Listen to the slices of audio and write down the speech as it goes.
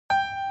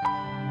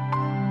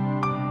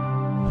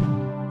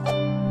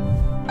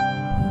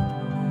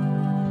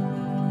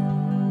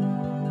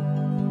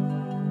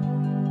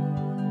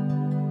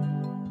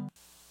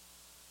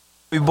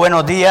Muy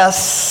buenos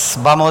días,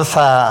 vamos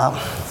a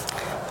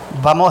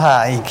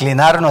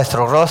inclinar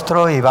nuestro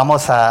rostro y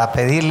vamos a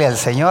pedirle al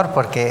Señor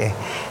porque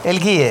Él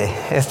guíe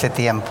este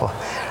tiempo.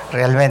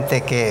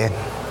 Realmente que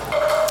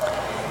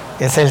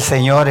es el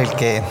Señor el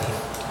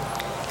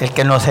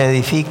que nos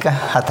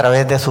edifica a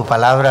través de su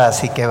palabra,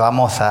 así que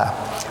vamos a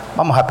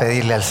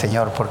pedirle al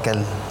Señor porque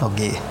Él nos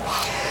guíe.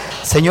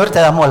 Señor, te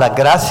damos las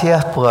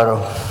gracias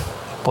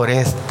por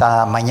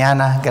esta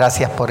mañana,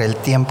 gracias por el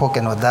tiempo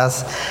que nos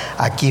das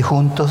aquí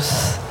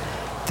juntos.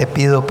 Te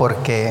pido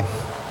porque,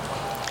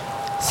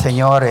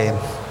 Señor,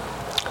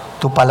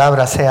 tu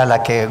palabra sea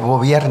la que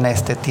gobierne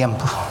este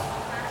tiempo.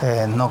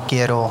 No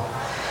quiero,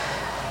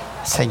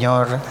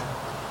 Señor,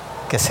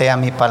 que sea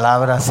mi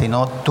palabra,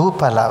 sino tu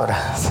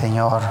palabra.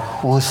 Señor,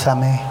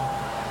 úsame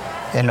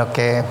en lo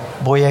que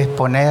voy a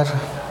exponer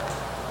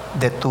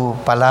de tu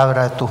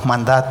palabra, tus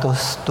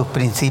mandatos, tus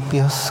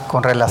principios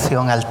con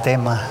relación al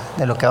tema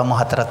de lo que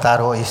vamos a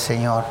tratar hoy,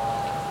 Señor.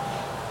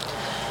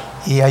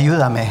 Y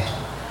ayúdame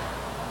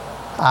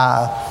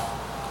a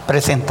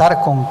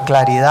presentar con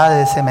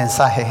claridad ese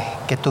mensaje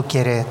que tú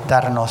quieres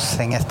darnos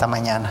en esta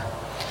mañana.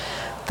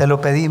 Te lo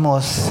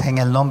pedimos en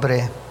el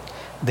nombre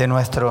de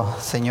nuestro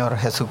Señor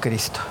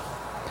Jesucristo.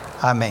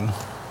 Amén.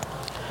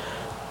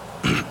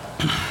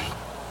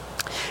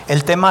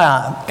 El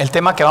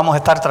tema que vamos a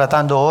estar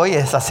tratando hoy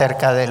es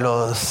acerca de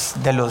los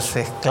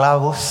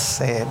esclavos,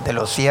 de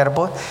los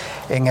siervos,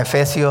 en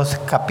Efesios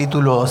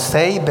capítulo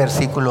 6,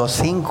 versículo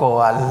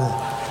 5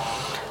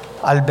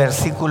 al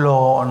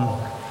versículo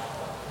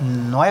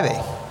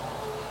 9.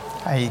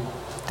 Ahí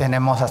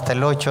tenemos hasta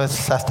el 8,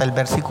 es hasta el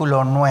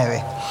versículo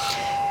 9.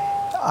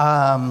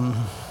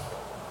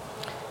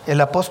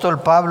 El apóstol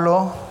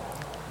Pablo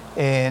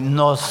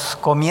nos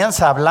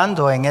comienza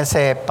hablando en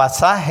ese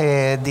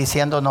pasaje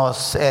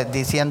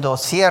diciendo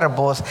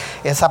siervos.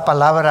 Esa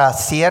palabra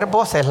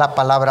siervos es la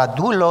palabra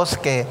doulos,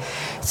 que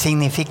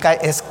significa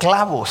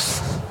esclavos,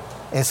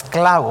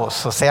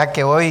 o sea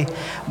que hoy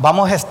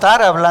vamos a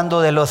estar hablando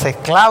de los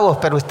esclavos,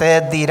 pero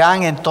ustedes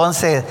dirán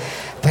entonces,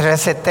 pero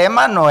ese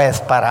tema no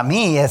es para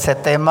mí, ese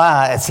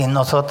tema si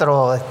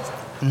nosotros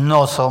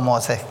no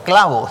somos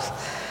esclavos.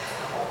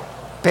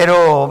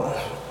 Pero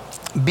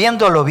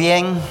viéndolo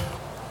bien,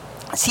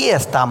 sí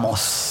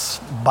estamos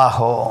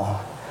bajo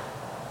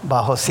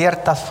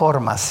ciertas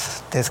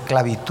formas de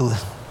esclavitud,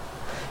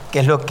 que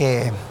es lo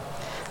que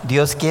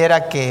Dios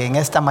quiera que en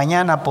esta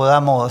mañana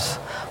podamos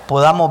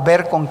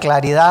ver con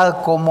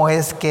claridad cómo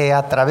es que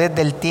a través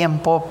del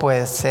tiempo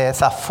pues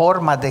esas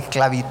formas de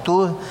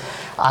esclavitud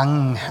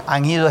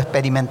han ido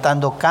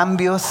experimentando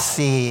cambios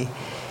y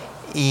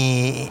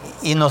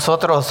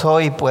nosotros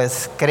hoy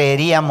pues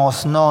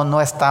creeríamos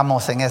no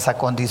estamos en esa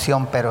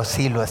condición, pero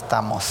sí lo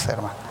estamos,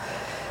 hermano.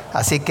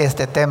 Así que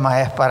este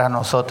tema es para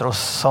nosotros,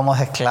 somos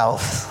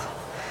esclavos.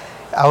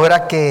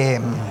 Ahora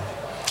que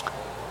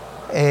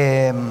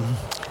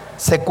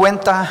se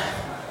cuenta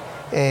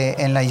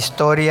en la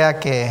historia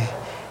que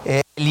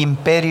el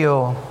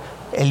imperio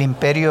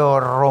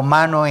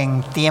romano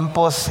en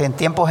tiempos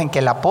en que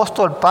el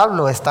apóstol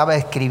Pablo estaba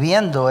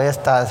escribiendo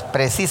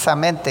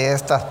precisamente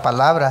estas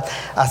palabras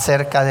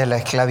acerca de la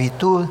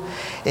esclavitud,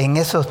 en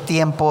esos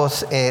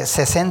tiempos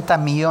 60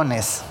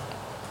 millones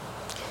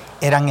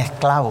eran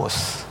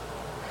esclavos.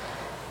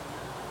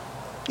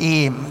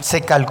 Y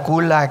se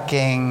calcula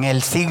que en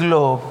el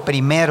siglo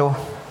I,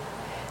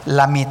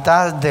 la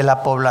mitad de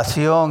la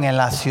población en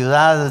la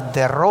ciudad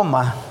de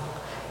Roma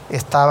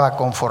estaba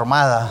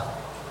conformada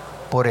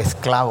por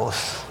esclavos.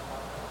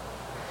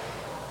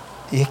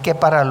 Y es que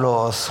para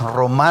los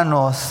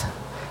romanos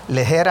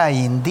les era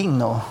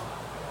indigno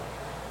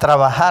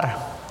trabajar.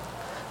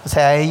 O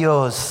sea,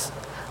 ellos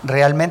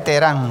realmente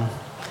eran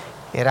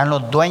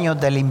los dueños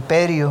del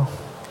imperio.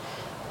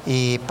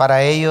 Y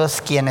para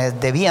ellos quienes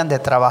debían de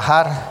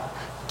trabajar,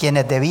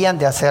 quienes debían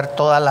de hacer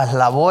todas las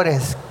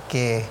labores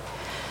que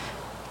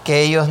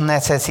ellos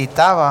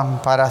necesitaban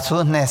para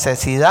sus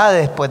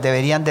necesidades, pues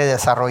deberían de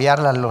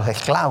desarrollarlas los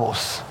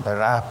esclavos,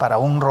 ¿verdad? Para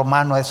un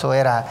romano eso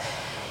era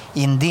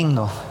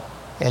indigno,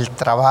 el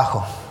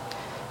trabajo.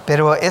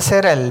 Pero ese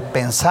era el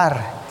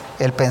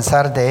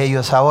pensar de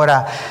ellos.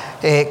 Ahora,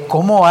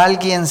 ¿cómo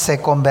alguien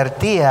se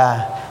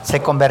convertía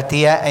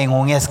en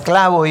un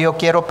esclavo? Yo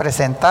quiero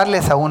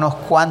presentarles a unos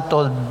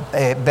cuantos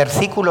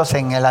versículos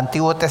en el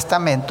Antiguo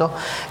Testamento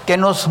que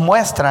nos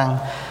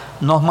muestran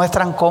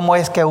cómo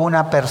es que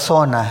una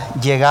persona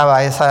llegaba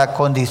a esa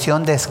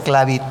condición de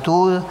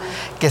esclavitud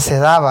que se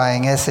daba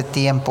en ese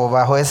tiempo,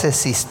 bajo ese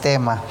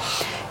sistema.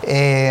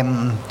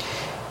 En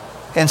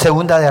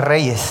Segunda de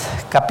Reyes,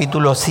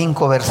 capítulo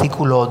 5,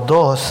 versículo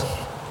 2,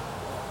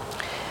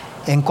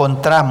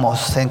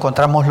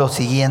 encontramos lo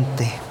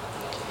siguiente.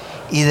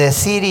 Y de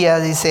Siria,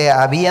 dice,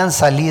 habían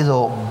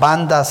salido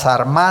bandas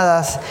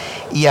armadas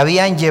y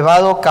habían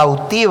llevado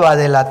cautiva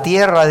de la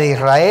tierra de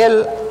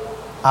Israel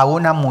a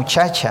una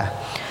muchacha,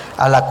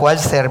 a la cual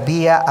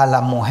servía a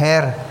la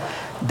mujer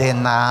de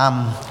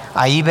Naam.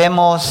 Ahí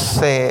vemos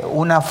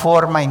una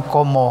forma en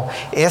cómo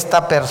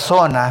esta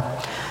persona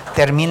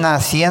termina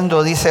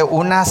siendo, dice,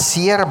 una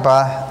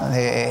sierva,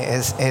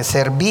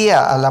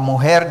 servía a la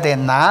mujer de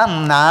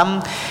Naam.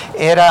 Naam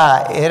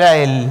era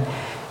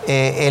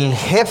el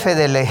jefe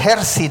del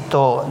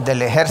ejército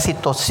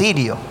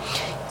sirio.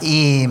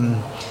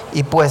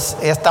 Y pues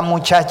esta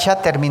muchacha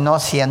terminó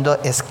siendo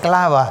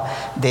esclava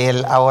de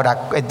él ahora,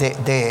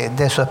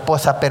 de su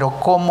esposa. Pero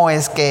 ¿cómo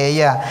es que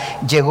ella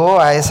llegó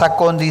a esa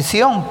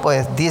condición?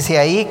 Pues dice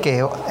ahí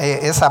que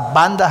esas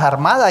bandas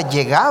armadas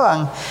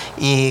llegaban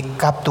y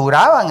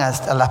capturaban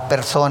a las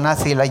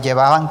personas y las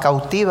llevaban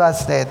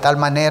cautivas, de tal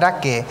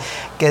manera que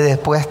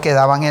después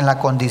quedaban en la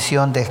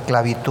condición de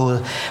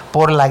esclavitud.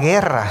 Por la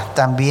guerra,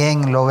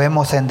 también lo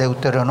vemos en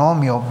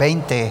Deuteronomio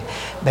 20,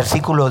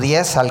 versículo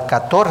 10 al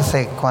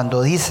 14,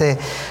 cuando dice: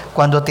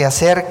 cuando te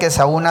acerques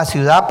a una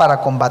ciudad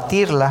para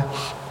combatirla,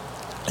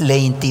 le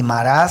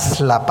intimarás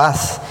la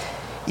paz.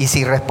 Y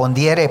si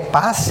respondiere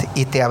paz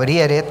y te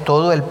abriere,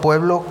 todo el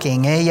pueblo que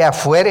en ella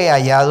fuere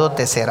hallado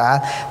te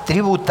será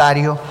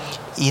tributario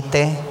y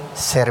te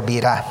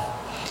servirá.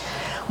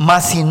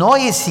 Mas si no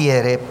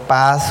hiciere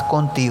paz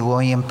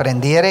contigo y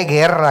emprendiere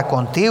guerra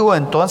contigo,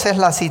 entonces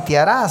la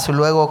sitiarás.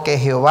 Luego que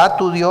Jehová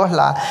tu Dios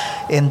la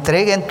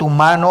entregue en tu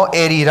mano,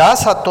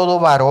 herirás a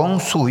todo varón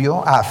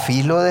suyo a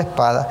filo de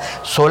espada.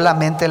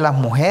 Solamente las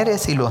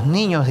mujeres y los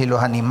niños y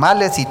los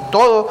animales y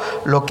todo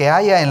lo que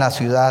haya en la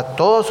ciudad,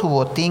 todo su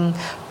botín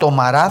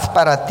tomarás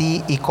para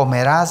ti y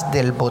comerás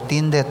del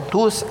botín de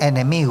tus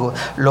enemigos,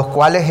 los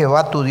cuales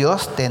Jehová tu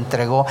Dios te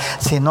entregó.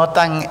 Si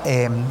notan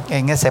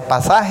en ese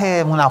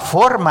pasaje, una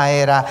forma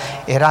era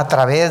a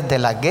través de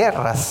las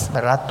guerras,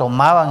 ¿verdad?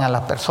 Tomaban a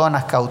las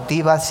personas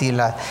cautivas y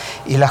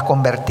las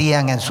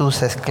convertían en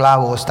sus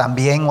esclavos.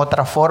 También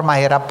otra forma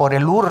era por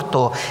el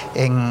hurto.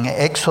 En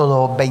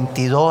Éxodo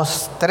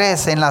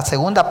 22:3, en la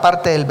segunda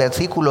parte del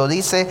versículo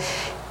dice: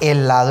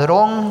 el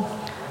ladrón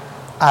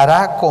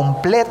hará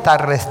completa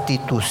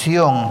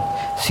restitución.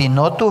 Si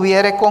no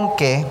tuviere con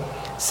qué,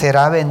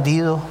 será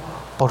vendido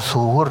por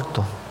su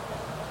hurto.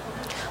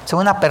 Si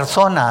una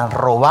persona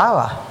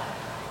robaba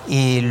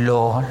y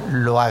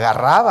lo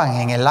agarraban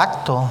en el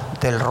acto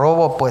del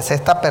robo, pues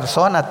esta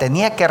persona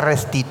tenía que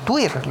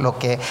restituir lo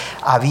que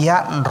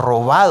había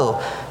robado.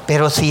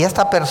 Pero si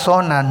esta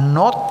persona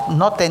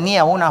no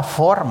tenía una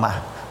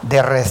forma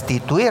de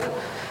restituir,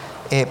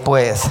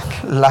 pues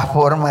la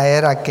forma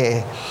era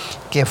que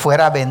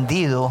fuera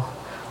vendido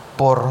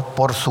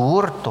por su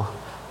hurto,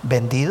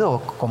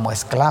 vendido como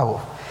esclavo,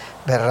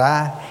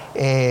 ¿verdad?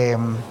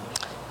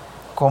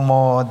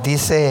 Como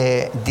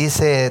dice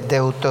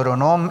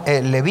Deuteronomio,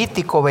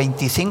 Levítico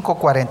 25,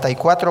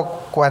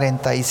 44,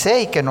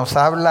 46, que nos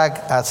habla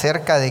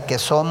acerca de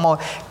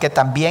que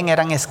también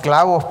eran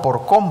esclavos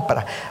por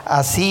compra.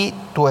 Así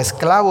tu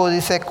esclavo,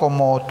 dice,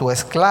 como tu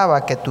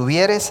esclava que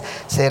tuvieres,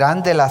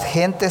 serán de las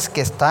gentes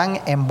que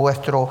están en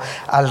vuestro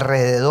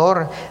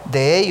alrededor.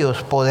 De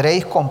ellos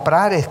podréis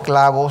comprar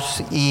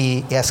esclavos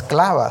y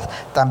esclavas.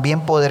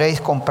 También podréis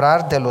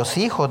comprar de los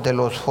hijos de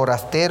los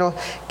forasteros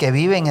que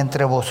viven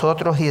entre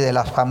vosotros y de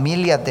las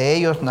familias de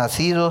ellos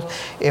nacidos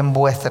en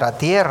vuestra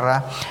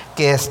tierra,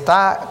 que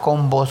está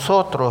con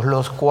vosotros,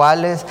 los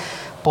cuales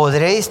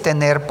podréis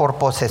tener por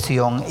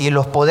posesión, y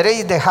los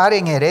podréis dejar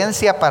en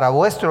herencia para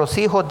vuestros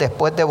hijos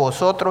después de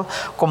vosotros,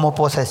 como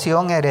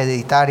posesión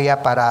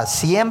hereditaria. Para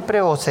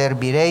siempre os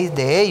serviréis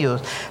de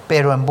ellos.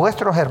 Pero en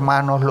vuestros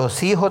hermanos,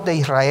 los hijos de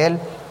Israel,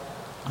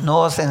 no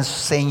os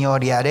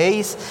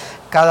enseñorearéis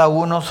cada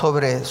uno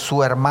sobre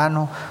su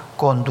hermano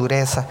con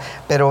dureza.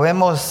 Pero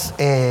vemos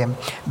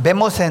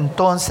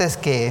entonces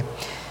que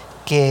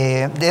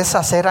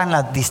esas eran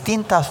las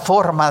distintas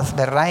formas,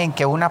 ¿verdad?, en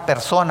que una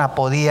persona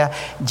podía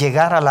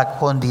llegar a la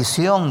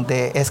condición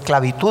de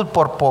esclavitud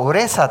por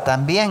pobreza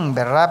también,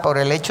 ¿verdad? Por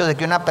el hecho de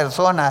que una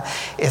persona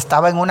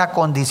estaba en una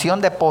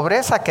condición de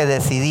pobreza que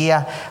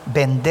decidía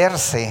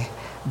venderse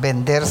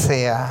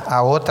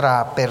a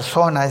otra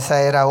persona.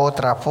 Esa era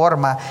otra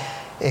forma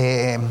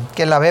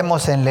que la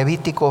vemos en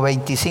Levítico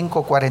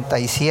 25,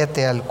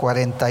 47 al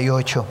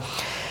 48.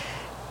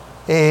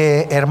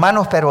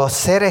 Hermanos, pero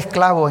ser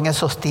esclavo en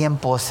esos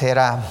tiempos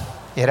era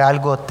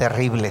algo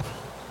terrible.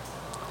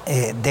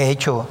 De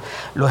hecho,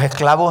 los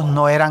esclavos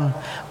no eran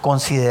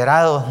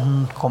considerados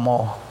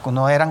como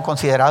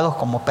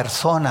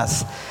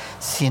personas,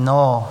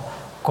 sino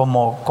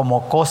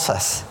como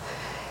cosas.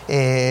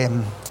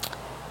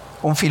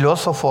 Un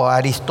filósofo,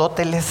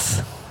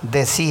 Aristóteles,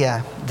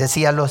 decía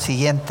lo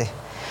siguiente: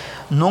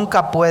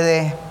 nunca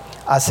puede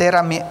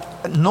haber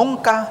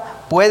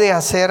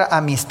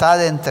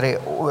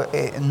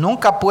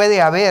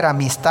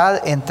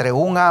amistad entre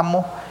un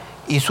amo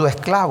y su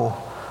esclavo,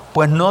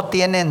 pues no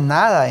tienen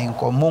nada en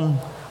común,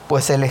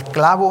 pues el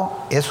esclavo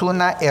es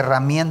una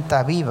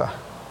herramienta viva.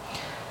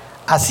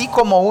 Así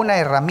como una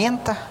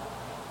herramienta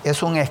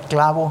es un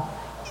esclavo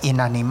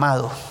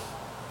inanimado.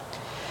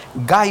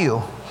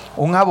 Gayo,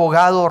 un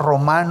abogado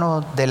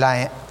romano de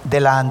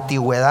la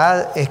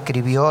antigüedad,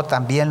 escribió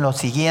también lo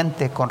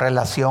siguiente con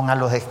relación a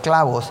los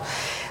esclavos: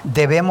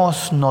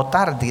 debemos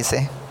notar,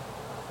 dice,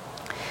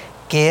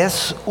 que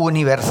es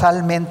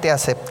universalmente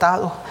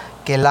aceptado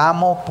que el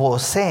amo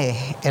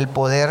posee el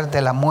poder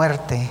de la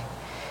muerte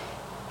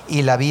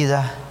y la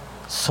vida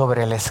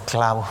sobre el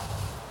esclavo.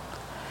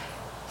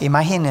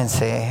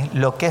 Imagínense,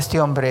 lo que este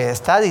hombre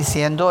está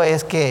diciendo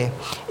es que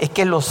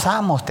los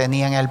amos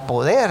tenían el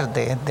poder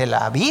de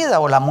la vida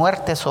o la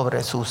muerte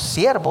sobre sus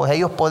siervos.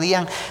 Ellos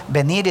podían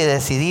venir y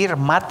decidir: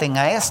 maten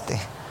a este,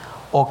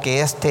 o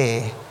que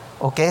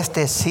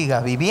este siga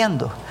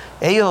viviendo.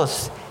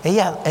 Ellos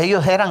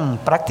eran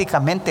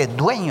prácticamente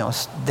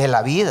dueños de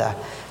la vida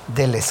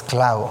del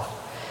esclavo.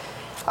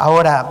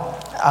 Ahora,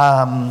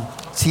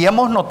 si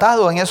hemos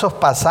notado en estos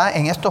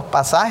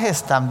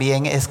pasajes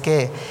también es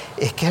que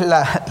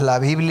la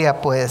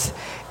Biblia, pues,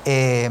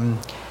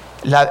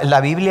 la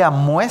Biblia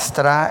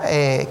muestra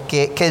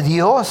que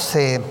Dios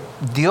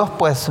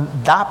pues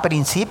da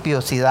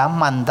principios y da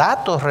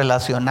mandatos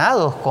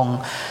relacionados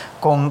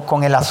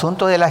con el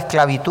asunto de la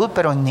esclavitud,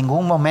 pero en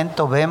ningún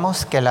momento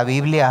vemos que la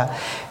Biblia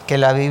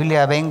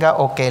venga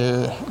o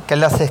que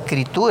las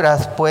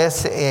Escrituras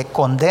pues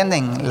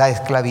condenen la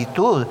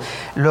esclavitud.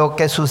 Lo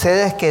que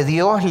sucede es que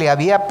Dios le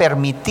había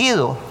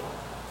permitido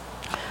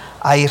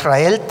a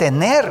Israel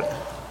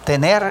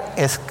tener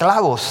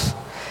esclavos,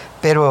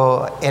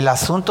 pero el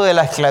asunto de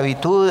la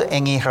esclavitud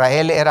en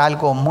Israel era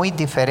algo muy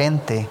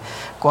diferente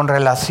con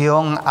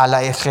relación a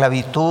la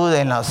esclavitud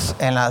en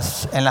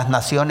las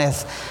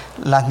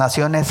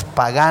naciones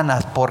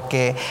paganas,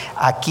 porque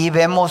aquí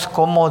vemos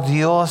cómo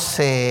Dios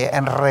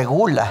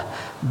regula,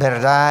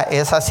 ¿verdad?,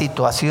 esa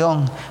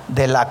situación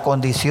de la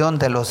condición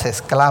de los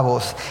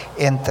esclavos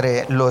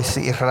entre los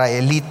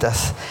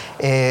israelitas.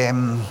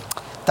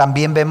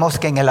 También vemos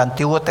que en el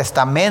Antiguo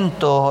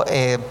Testamento,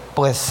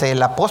 pues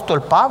el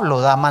apóstol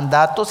Pablo da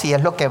mandatos, y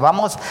es lo que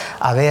vamos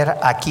a ver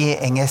aquí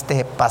en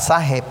este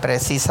pasaje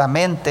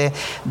precisamente,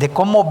 de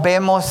cómo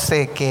vemos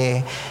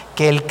que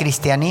el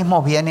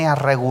cristianismo viene a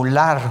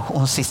regular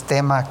un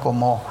sistema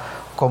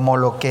como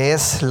lo que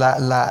es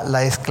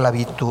la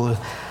esclavitud.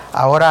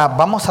 Ahora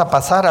vamos a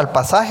pasar al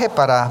pasaje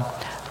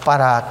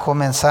para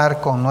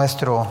comenzar con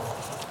nuestro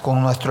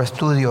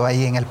estudio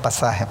ahí en el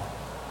pasaje.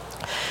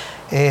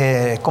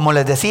 Como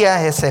les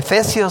decía, es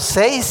Efesios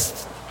 6,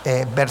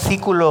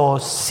 versículo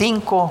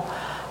 5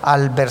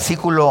 al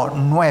versículo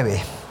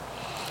 9.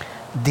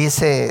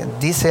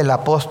 Dice el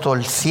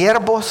apóstol: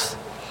 siervos,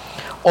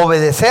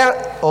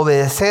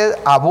 obedeced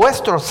a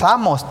vuestros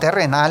amos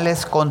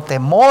terrenales con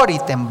temor y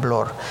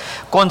temblor,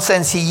 con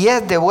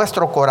sencillez de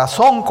vuestro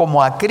corazón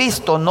como a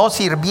Cristo, no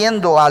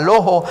sirviendo al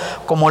ojo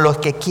como los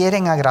que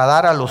quieren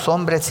agradar a los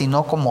hombres,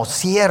 sino como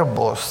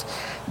siervos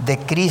de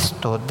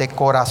Cristo, de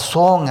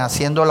corazón,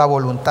 haciendo la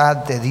voluntad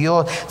de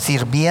Dios,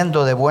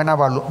 sirviendo de buena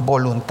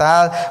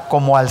voluntad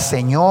como al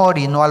Señor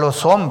y no a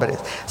los hombres,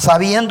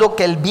 sabiendo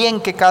que el bien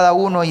que cada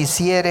uno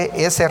hiciere,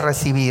 ese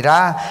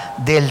recibirá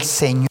del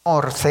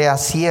Señor, sea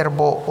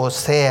siervo o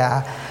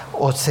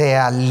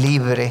sea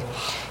libre.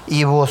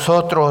 Y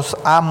vosotros,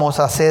 amos,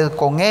 haced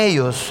con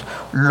ellos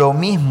lo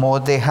mismo,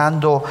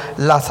 dejando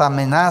las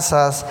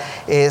amenazas,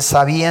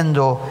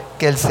 sabiendo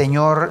que el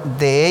Señor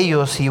de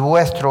ellos y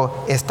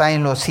vuestro está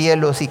en los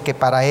cielos, y que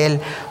para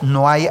Él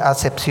no hay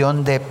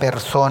acepción de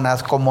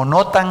personas. Como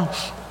notan,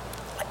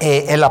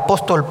 el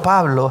apóstol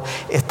Pablo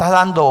está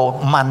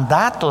dando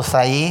mandatos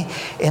ahí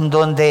en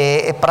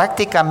donde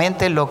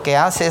prácticamente lo que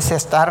hace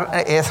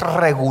es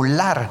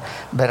regular,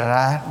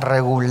 ¿verdad?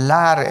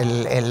 Regular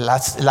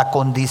la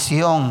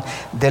condición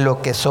de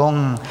lo que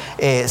son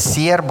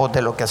siervos,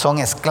 de lo que son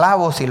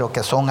esclavos y lo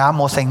que son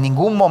amos. En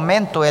ningún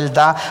momento él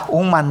da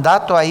un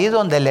mandato ahí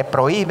donde le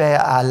prohíbe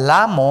al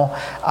amo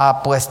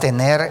pues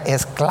tener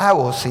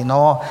esclavos,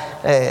 sino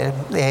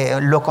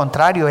lo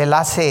contrario, él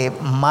hace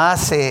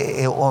más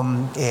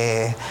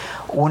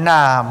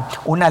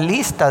una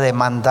lista de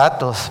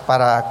mandatos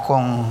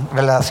con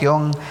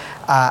relación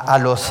a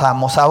los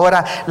amos.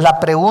 Ahora, la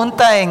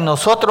pregunta en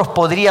nosotros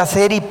podría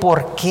ser: ¿y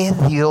por qué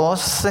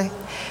Dios,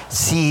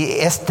 si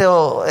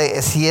esto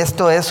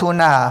es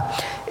una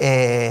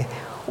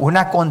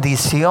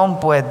condición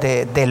pues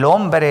del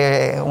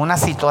hombre, una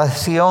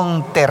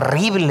situación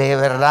terrible,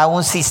 ¿verdad?,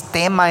 un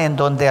sistema en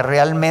donde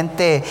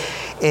realmente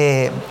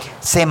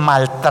se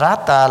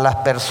maltrata a las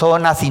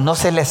personas y no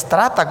se les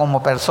trata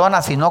como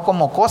personas sino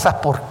como cosas?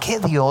 ¿Por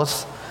qué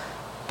Dios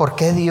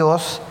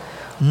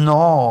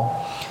no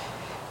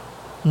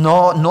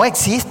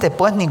existe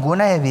pues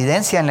ninguna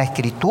evidencia en la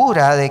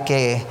Escritura de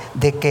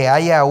que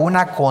haya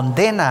una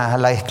condena a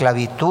la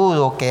esclavitud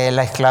o que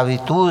la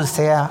esclavitud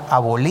sea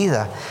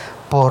abolida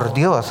por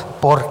Dios?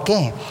 ¿Por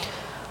qué?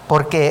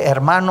 Porque,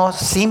 hermanos,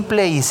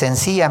 simple y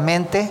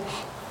sencillamente,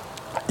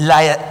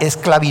 la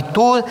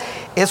esclavitud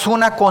es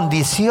una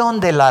condición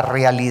de la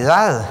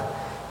realidad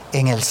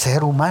en el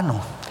ser humano.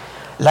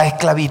 La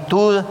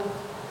esclavitud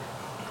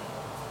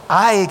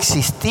ha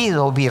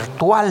existido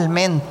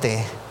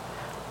virtualmente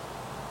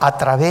a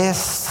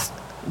través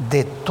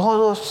de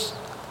todos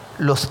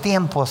los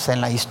tiempos en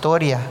la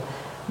historia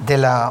de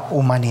la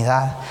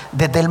humanidad.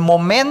 Desde el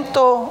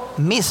momento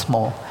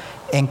mismo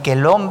en que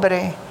el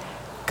hombre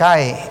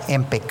cae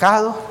en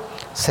pecado,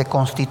 se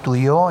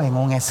constituyó en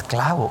un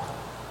esclavo.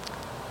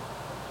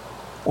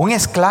 un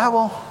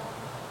esclavo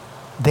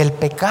del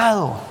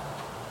pecado.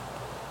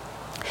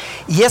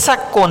 Y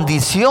esa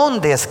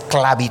condición de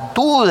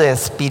esclavitud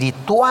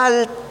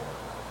espiritual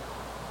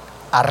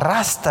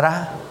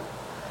arrastra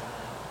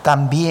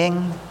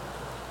también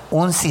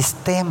un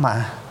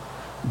sistema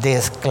de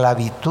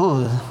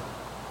esclavitud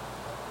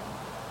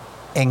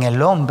en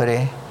el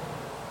hombre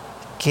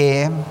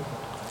que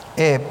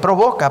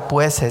provoca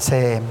pues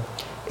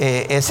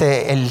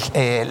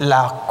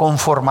la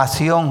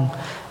conformación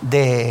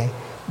de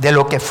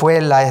lo que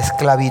fue la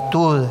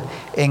esclavitud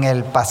en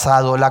el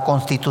pasado. La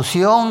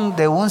constitución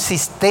de un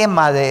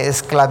sistema de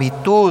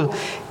esclavitud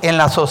en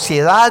la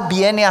sociedad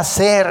viene a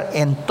ser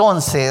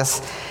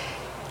entonces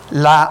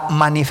la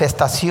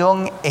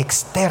manifestación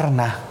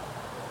externa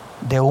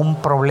de un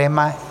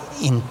problema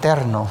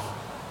interno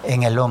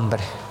en el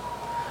hombre,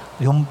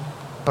 de un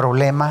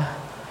problema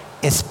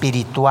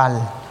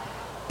espiritual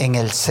en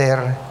el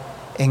ser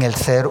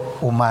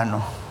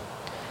humano.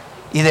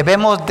 Y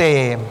debemos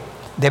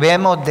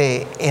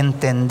de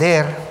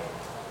entender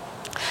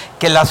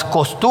que las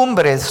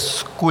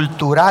costumbres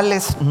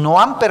culturales no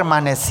han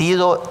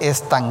permanecido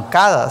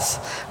estancadas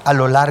a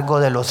lo largo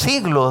de los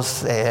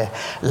siglos.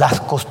 Las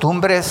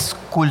costumbres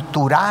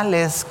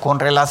culturales con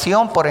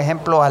relación, por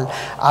ejemplo,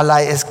 a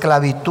la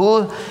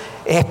esclavitud,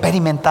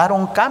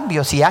 experimentaron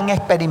cambios y han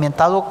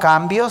experimentado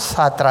cambios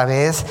a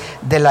través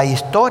de la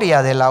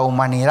historia de la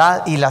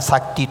humanidad, y las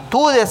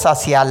actitudes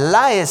hacia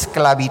la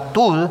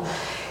esclavitud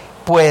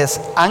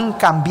pues han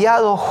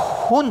cambiado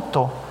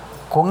junto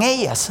con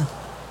ellas.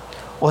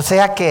 O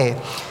sea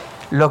que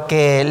lo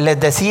que les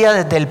decía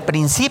desde el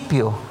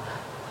principio,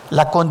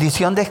 la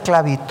condición de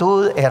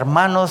esclavitud,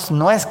 hermanos,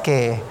 no es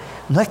que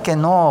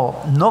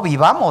no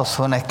vivamos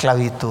una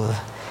esclavitud.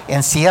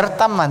 En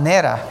cierta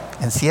manera,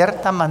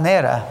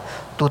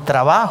 tu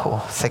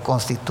trabajo se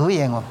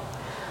constituye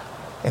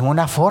en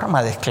una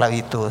forma de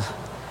esclavitud.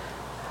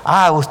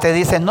 Usted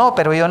dice, no,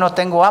 pero yo no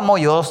tengo amo,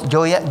 yo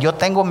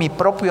tengo mi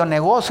propio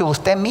negocio.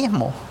 Usted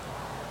mismo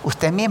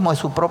es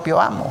su propio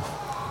amo.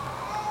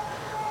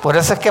 Por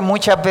eso es que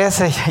muchas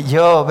veces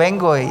yo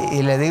vengo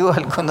y le digo a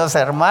algunos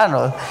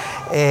hermanos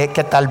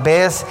que tal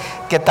vez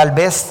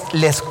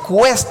les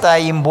cuesta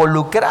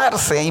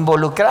involucrarse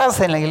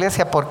en la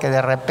iglesia, porque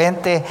de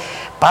repente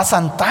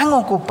pasan tan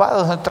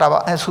ocupados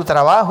en su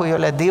trabajo. Y yo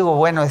les digo,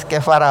 bueno, es que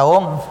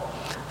Faraón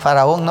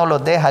no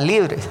los deja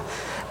libres.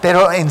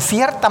 Pero en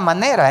cierta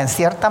manera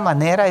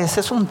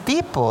ese es un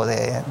tipo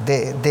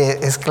de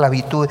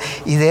esclavitud,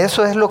 y de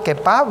eso es lo que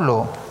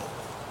Pablo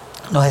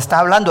nos está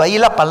hablando. Ahí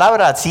la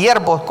palabra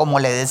siervos, como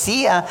le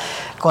decía,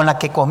 con la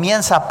que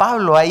comienza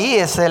Pablo, ahí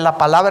es la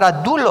palabra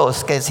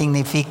doulos, que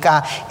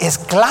significa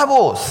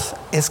esclavos.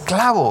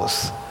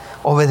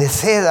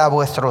 Obedeced a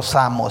vuestros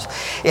amos.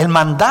 El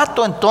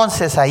mandato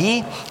entonces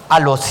ahí a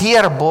los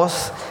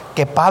siervos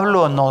que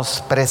Pablo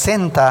nos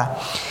presenta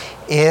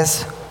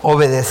es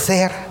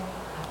obedecer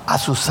a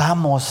sus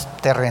amos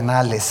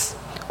terrenales.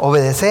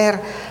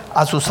 Obedecer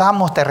a sus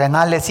amos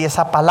terrenales. Y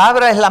esa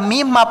palabra es la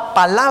misma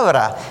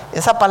palabra.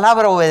 Esa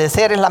palabra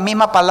obedecer es la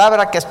misma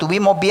palabra que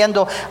estuvimos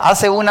viendo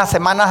hace unas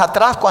semanas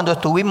atrás, cuando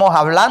estuvimos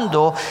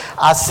hablando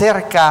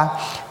acerca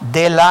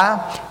de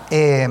la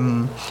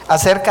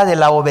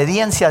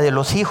obediencia de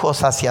los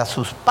hijos hacia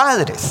sus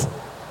padres.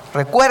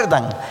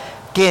 Recuerdan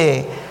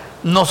que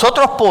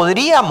nosotros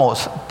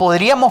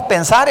podríamos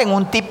pensar en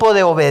un tipo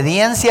de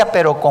obediencia,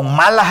 pero con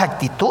malas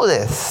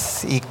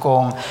actitudes y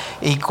con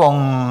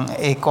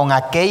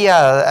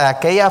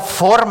aquella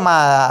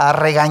forma a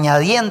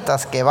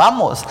regañadientas que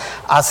vamos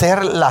a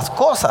hacer las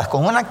cosas,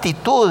 con una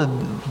actitud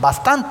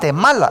bastante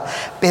mala.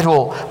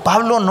 Pero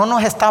Pablo no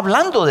nos está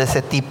hablando de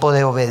ese tipo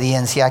de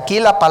obediencia.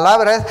 Aquí la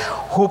palabra es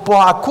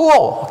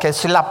hupoakuo, que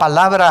es la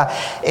palabra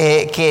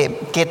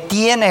que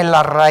tiene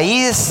la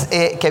raíz,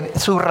 que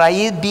su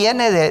raíz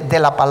viene de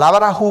la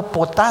palabra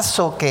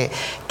hupotazo, que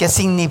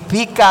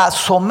significa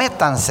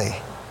sométanse,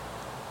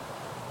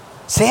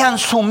 sean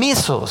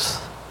sumisos.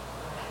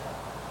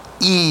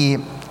 Y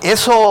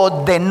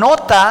eso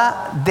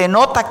denota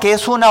que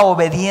es una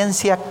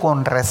obediencia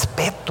con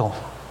respeto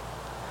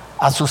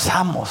a sus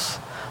amos.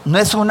 No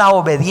es una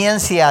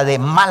obediencia de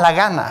mala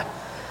gana,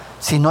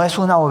 sino es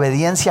una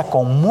obediencia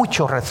con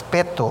mucho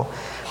respeto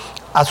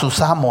a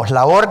sus amos.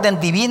 La orden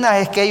divina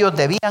es que ellos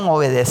debían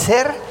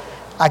obedecer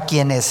a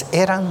quienes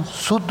eran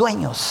sus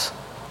dueños.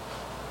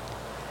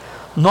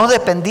 No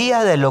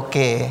dependía de lo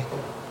que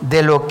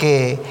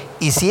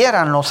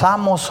hicieran los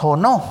amos o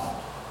no.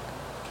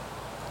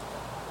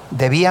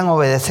 Debían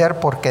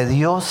obedecer porque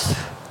Dios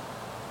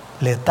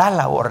les da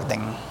la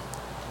orden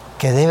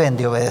que deben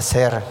de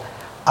obedecer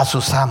a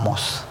sus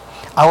amos.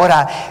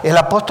 Ahora, el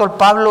apóstol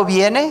Pablo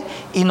viene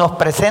y nos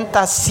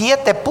presenta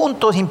 7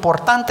 puntos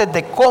importantes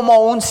de cómo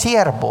un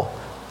siervo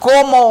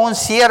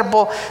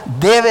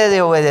debe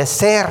de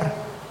obedecer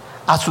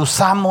a sus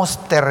amos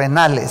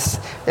terrenales.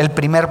 El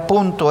primer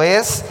punto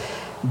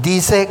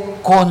dice,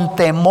 con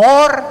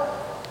temor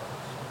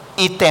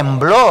y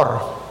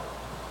temblor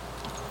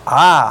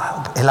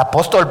El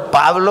apóstol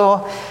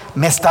Pablo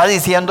me está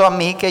diciendo a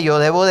mí que yo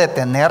debo de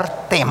tener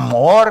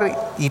temor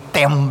y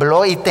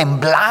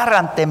temblar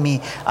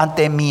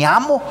ante mi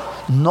amo.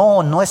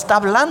 No está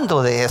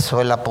hablando de eso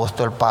el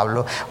apóstol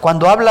Pablo.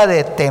 Cuando habla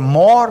de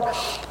temor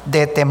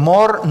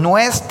no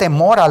es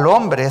temor al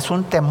hombre, es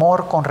un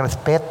temor con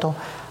respeto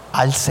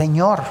al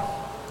Señor.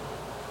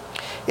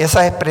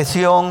 Esa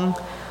expresión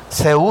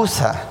se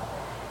usa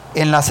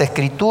en las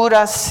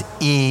Escrituras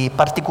y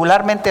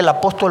particularmente el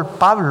apóstol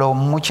Pablo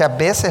muchas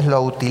veces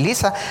lo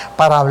utiliza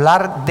para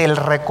hablar del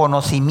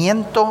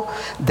reconocimiento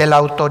de la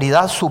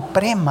autoridad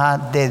suprema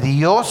de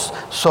Dios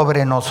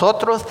sobre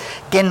nosotros,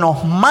 que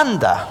nos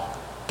manda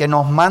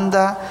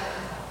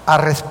a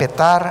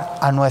respetar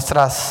a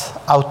nuestras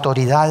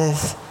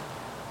autoridades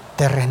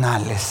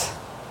terrenales.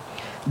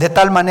 De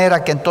tal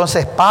manera que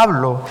entonces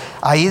Pablo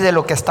ahí de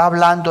lo que está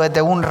hablando es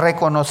de un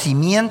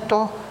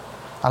reconocimiento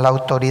a la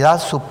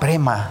autoridad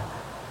suprema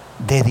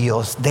de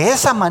Dios. De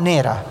esa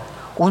manera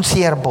un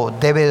siervo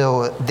debe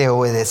de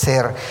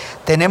obedecer.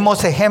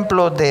 Tenemos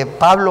ejemplos de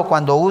Pablo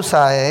cuando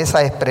usa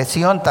esa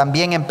expresión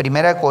también en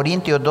 1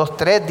 Corintios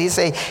 2:3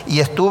 dice: y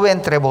estuve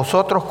entre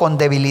vosotros con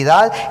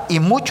debilidad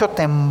y mucho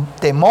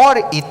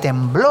temor y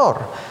temblor.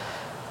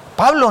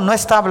 Pablo no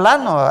está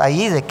hablando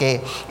ahí de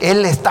que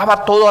él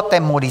estaba todo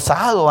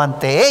atemorizado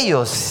ante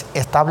ellos.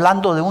 Está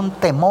hablando de un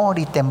temor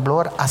y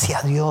temblor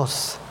hacia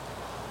Dios,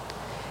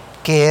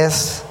 que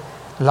es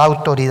la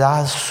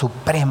autoridad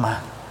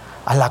suprema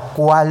a la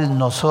cual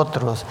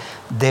nosotros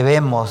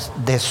debemos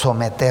de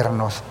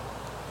someternos.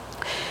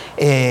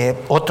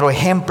 Otro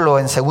ejemplo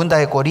en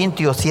 2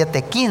 Corintios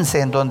 7:15,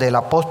 en donde el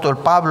apóstol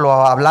Pablo,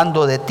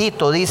 hablando de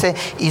Tito, dice: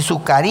 y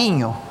su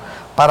cariño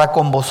para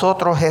con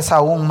vosotros es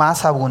aún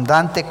más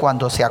abundante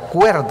cuando se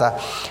acuerda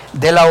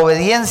de la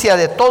obediencia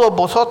de todos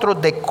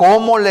vosotros, de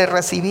cómo le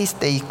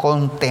recibisteis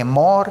con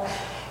temor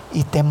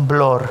y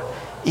temblor.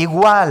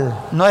 Igual,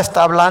 no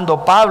está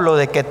hablando Pablo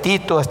de que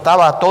Tito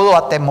estaba todo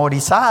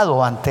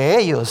atemorizado ante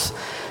ellos,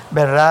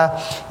 ¿verdad?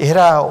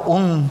 Era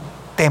un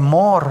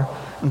temor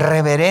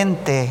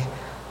reverente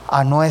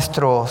a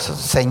nuestro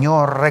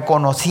Señor,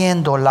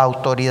 reconociendo la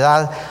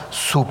autoridad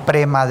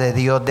suprema de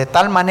Dios. De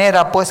tal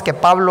manera, pues, que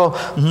Pablo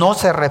no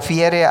se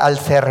refiere al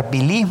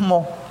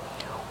servilismo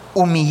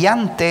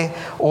humillante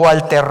o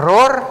al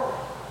terror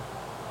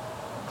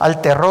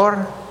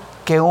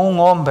que un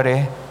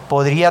hombre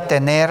podría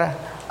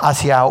tener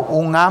hacia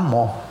un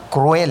amo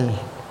cruel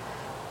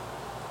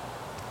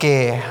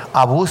que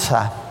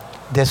abusa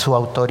de su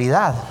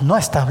autoridad. No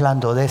está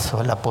hablando de eso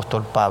el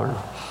apóstol Pablo.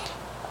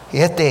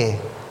 Es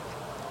de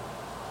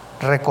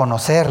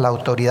reconocer la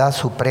autoridad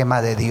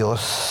suprema de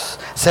Dios.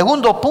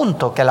 Segundo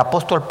punto que el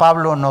apóstol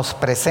Pablo nos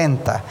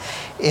presenta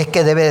es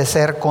que debe de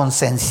ser con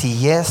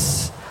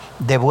sencillez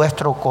de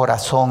vuestro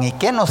corazón. ¿Y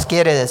qué nos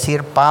quiere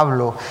decir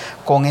Pablo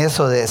con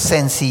eso de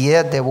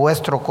sencillez de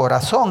vuestro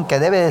corazón? Que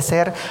debe de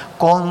ser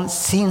con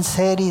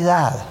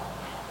sinceridad.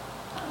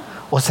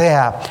 O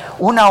sea,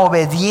 una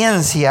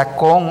obediencia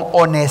con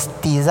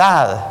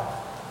honestidad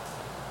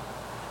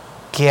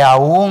que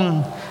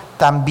aún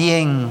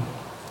también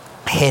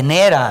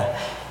genera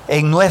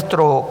en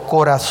nuestro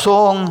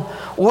corazón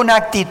una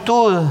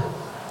actitud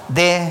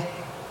de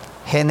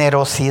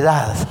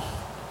generosidad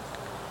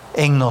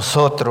en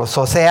nosotros.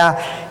 O sea,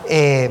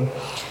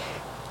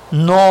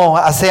 no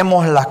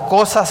hacemos las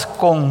cosas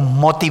con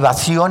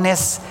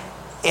motivaciones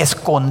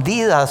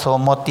escondidas o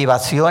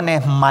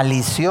motivaciones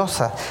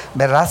maliciosas,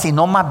 ¿verdad?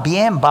 Sino más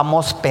bien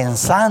vamos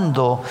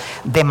pensando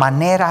de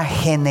manera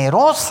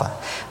generosa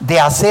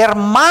de hacer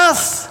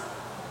más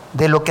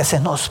de lo que se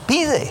nos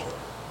pide.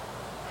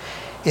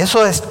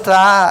 Eso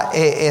está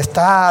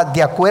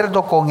de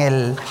acuerdo con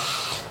el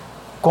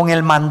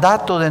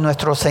mandato de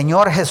nuestro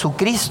Señor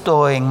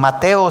Jesucristo en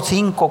Mateo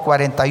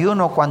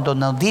 5:41, cuando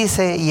nos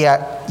dice: y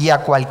a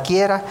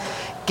cualquiera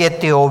que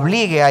te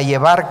obligue a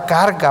llevar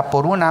carga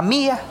por una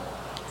milla,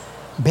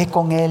 ve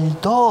con él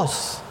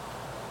 2.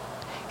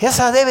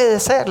 Esa debe de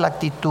ser la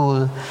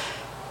actitud,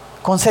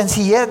 con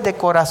sencillez de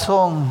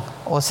corazón.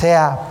 O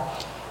sea,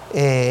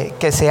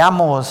 que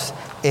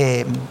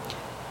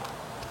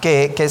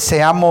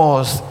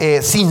seamos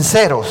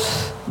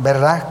sinceros,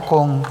 ¿verdad?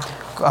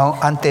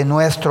 Ante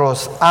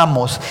nuestros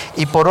amos.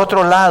 Y por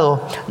otro lado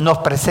nos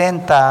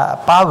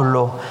presenta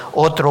Pablo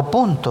otro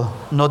punto,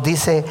 nos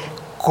dice: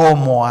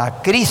 como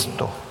a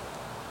Cristo.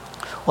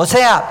 O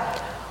sea,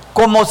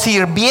 como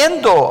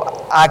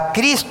sirviendo a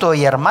Cristo.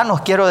 Y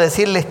hermanos, quiero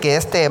decirles que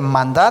este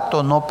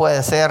mandato no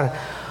puede ser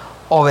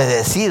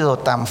obedecido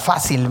tan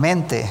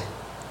fácilmente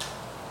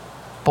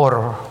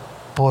por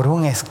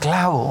un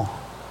esclavo.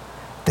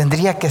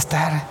 Tendría que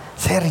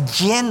ser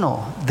lleno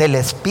del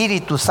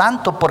Espíritu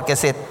Santo, porque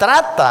se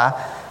trata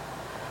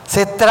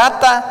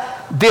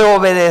de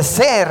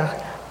obedecer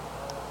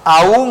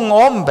a un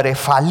hombre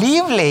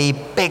falible y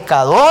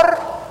pecador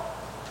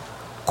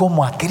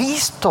como a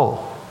Cristo.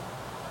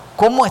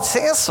 ¿Cómo es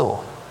eso?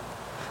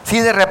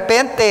 Si de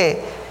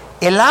repente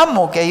el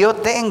amo que yo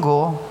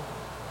tengo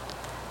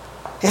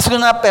es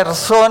una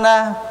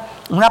persona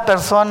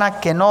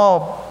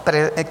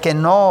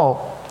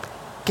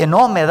que que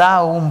no me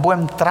da un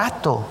buen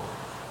trato.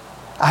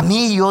 A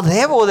mí yo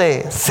debo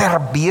de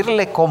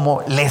servirle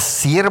como le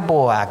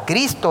sirvo a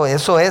Cristo.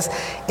 Eso es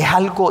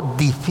algo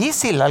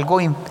difícil,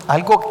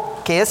 algo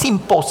que es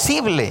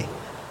imposible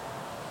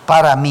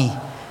para mí.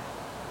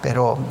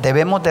 Pero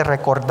debemos de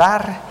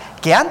recordar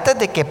que antes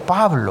de que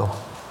Pablo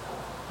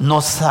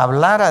nos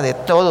hablara de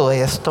todo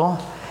esto,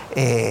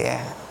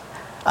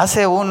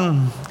 hace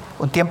un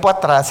tiempo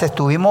atrás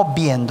estuvimos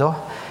viendo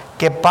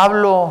que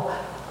Pablo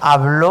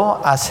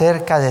habló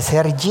acerca de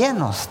ser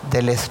llenos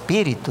del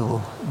Espíritu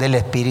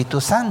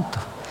Santo.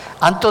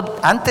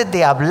 Antes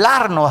de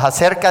hablarnos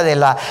acerca de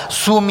la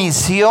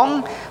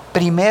sumisión,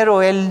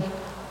 primero él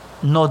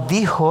nos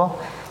dijo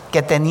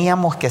que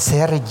teníamos que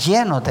ser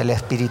llenos del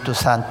Espíritu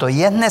Santo.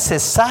 Y es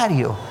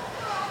necesario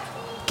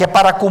que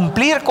para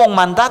cumplir con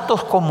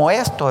mandatos como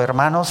estos,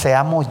 hermanos,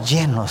 seamos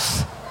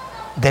llenos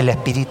del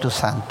Espíritu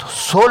Santo.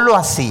 Solo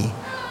así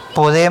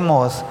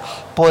podemos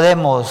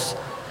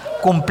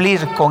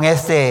cumplir con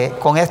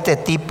este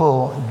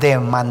tipo de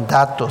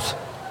mandatos,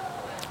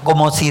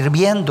 como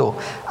sirviendo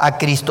a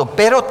Cristo.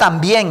 Pero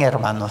también,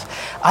 hermanos,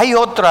 hay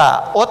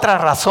otra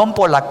razón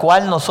por la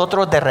cual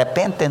nosotros de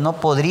repente no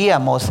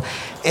podríamos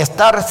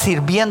estar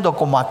sirviendo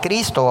como a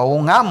Cristo, a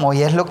un amo,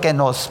 y es lo que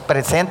nos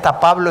presenta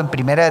Pablo en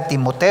 1 de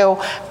Timoteo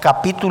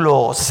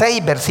capítulo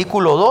 6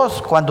 versículo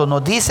 2, cuando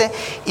nos dice: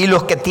 y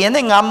los que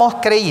tienen amos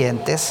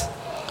creyentes,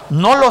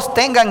 no los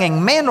tengan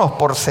en menos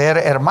por ser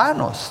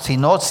hermanos,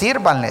 sino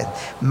sírvanles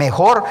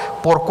mejor,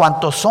 por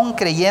cuanto son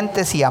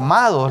creyentes y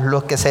amados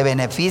los que se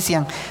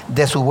benefician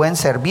de su buen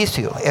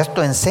servicio.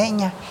 Esto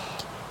enseña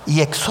y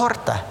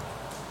exhorta.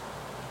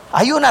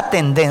 Hay una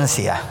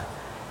tendencia,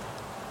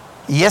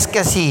 y es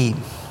que si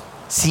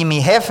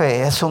mi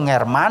jefe es un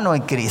hermano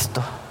en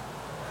Cristo,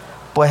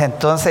 pues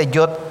entonces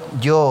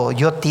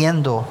yo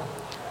tiendo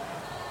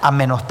a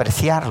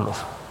menospreciarlo,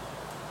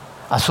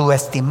 a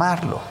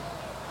subestimarlo,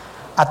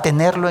 a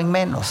tenerlo en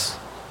menos.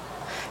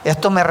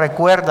 Esto me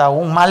recuerda a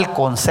un mal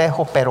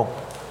consejo, pero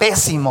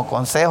pésimo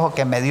consejo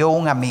que me dio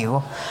un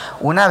amigo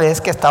una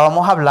vez que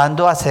estábamos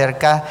hablando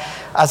acerca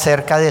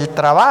del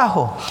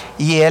trabajo,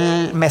 y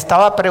él me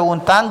estaba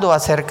preguntando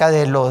acerca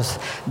de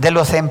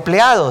los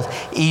empleados,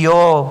 y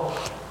yo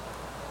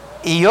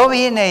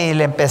vine y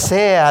le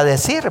empecé a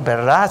decir,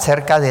 ¿verdad?,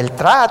 acerca del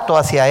trato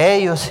hacia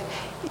ellos,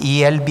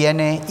 y él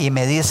viene y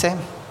me dice: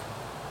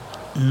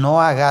 no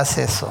hagas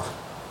eso.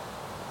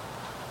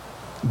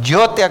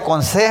 Yo te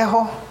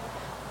aconsejo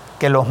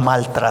que los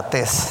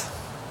maltrates.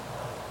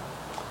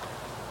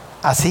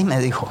 Así me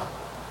dijo.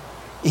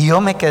 Y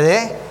yo me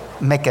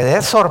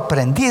quedé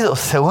sorprendido.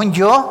 Según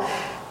yo,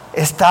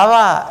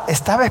 estaba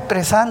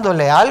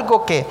expresándole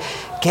algo que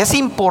es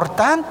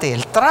importante,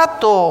 el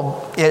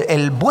trato,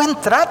 el buen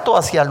trato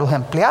hacia los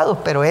empleados.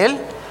 Pero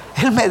él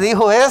me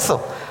dijo eso,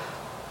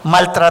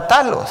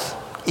 maltratarlos.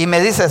 Y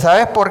me dice: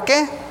 ¿sabes por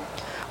qué?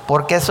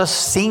 Porque eso es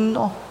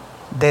signo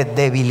de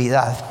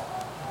debilidad.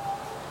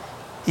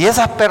 Y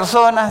esas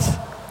personas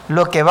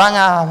lo que van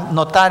a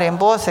notar en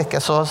vos es que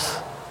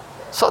sos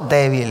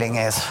débil en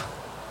eso.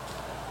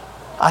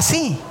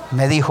 Así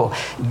me dijo.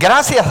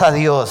 Gracias a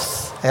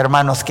Dios,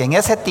 hermanos, que en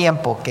ese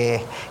tiempo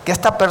que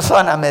esta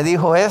persona me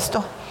dijo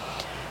esto,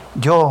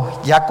 yo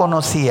ya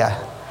conocía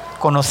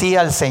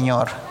al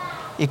Señor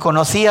y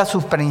conocía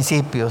sus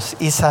principios,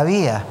 y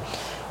sabía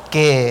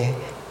que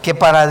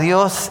para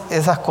Dios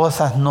esas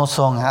cosas no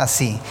son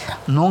así.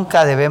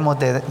 Nunca debemos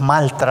de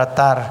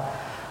maltratar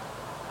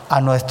a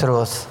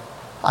nuestros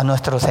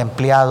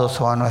empleados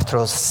o a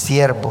nuestros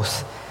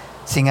siervos.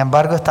 Sin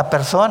embargo, esta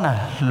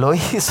persona lo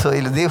hizo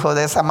y lo dijo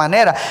de esa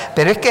manera.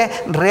 Pero es que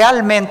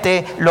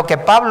realmente lo que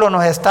Pablo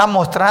nos está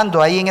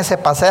mostrando ahí en ese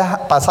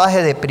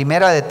pasaje de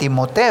 1 de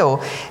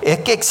Timoteo es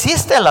que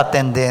existe la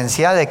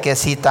tendencia de que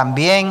si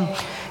también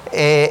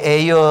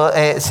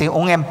si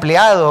un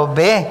empleado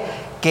ve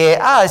que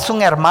es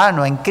un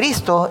hermano en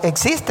Cristo,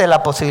 existe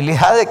la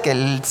posibilidad de que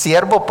el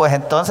siervo pues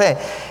entonces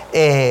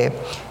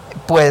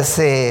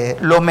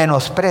lo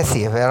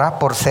menosprecie, ¿verdad?,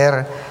 por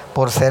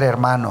ser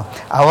hermano.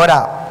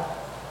 Ahora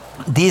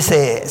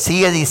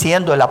sigue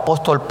diciendo el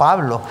apóstol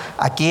Pablo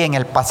aquí en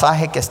el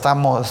pasaje que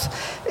estamos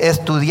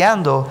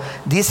estudiando,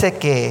 dice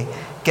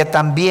que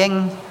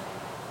también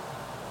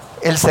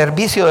el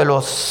servicio de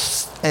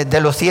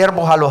los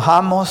siervos a los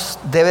amos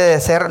debe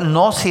de ser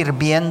no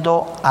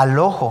sirviendo al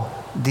ojo,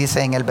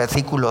 dice en el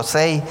versículo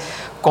 6,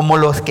 como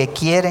los que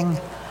quieren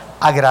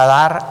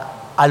agradar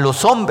a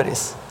los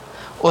hombres.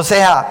 O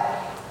sea,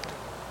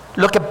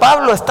 lo que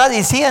Pablo está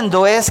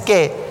diciendo es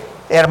que,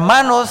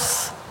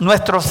 hermanos,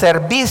 nuestro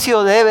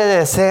servicio debe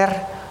de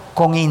ser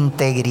con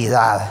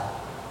integridad.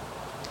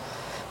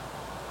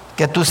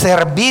 Que tu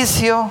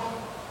servicio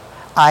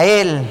a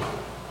Él,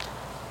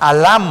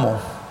 al amo,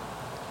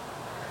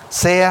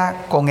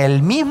 sea con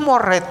el mismo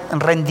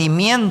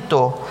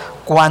rendimiento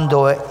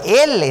cuando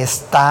Él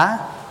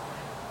está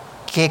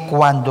que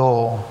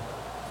cuando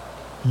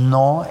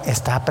no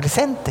está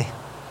presente.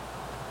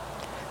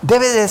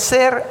 Debe de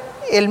ser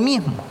el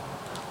mismo,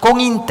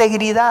 con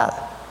integridad,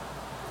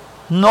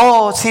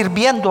 no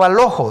sirviendo al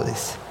ojo.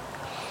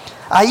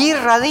 Ahí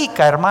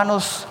radica,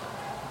 hermanos,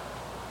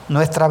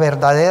 nuestra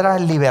verdadera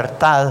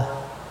libertad,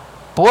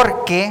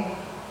 porque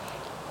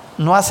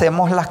no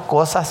hacemos las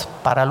cosas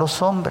para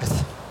los hombres,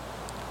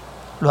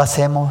 lo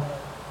hacemos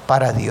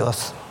para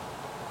Dios.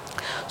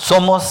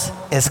 Somos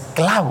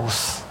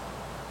esclavos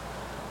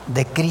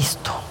de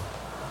Cristo,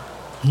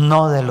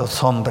 no de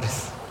los hombres.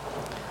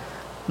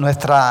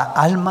 Nuestra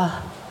alma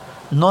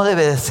no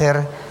debe de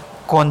ser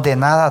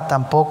condenada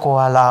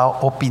tampoco a la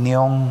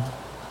opinión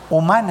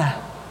humana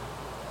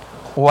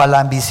o a la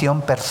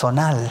ambición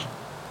personal.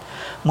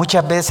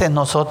 Muchas veces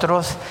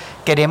nosotros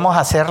queremos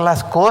hacer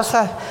las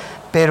cosas,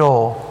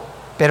 pero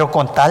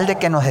con tal de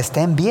que nos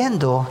estén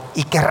viendo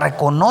y que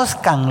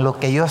reconozcan lo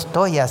que yo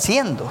estoy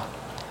haciendo.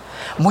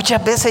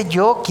 Muchas veces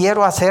yo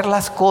quiero hacer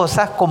las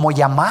cosas como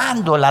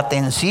llamando la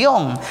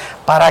atención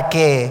para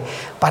que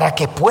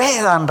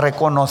puedan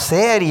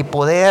reconocer y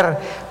poder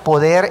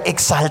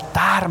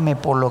exaltarme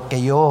por lo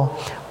que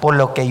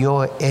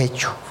yo he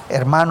hecho.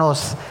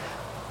 Hermanos,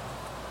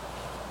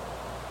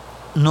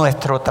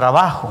 nuestro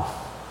trabajo,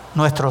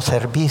 nuestro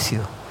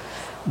servicio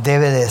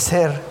debe de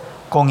ser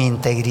con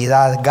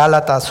integridad.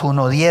 Gálatas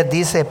 1:10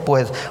 dice,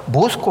 pues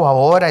busco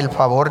ahora el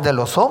favor de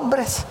los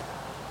hombres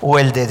o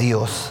el de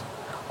Dios.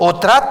 O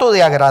trato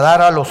de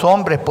agradar a los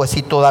hombres, pues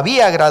si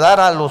todavía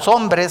agradara a los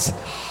hombres,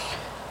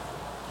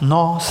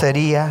 no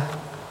sería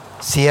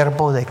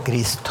siervo de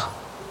Cristo.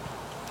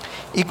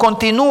 Y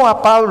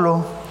continúa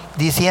Pablo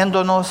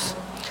diciéndonos,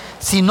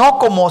 sino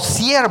como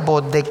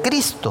siervo de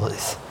Cristo,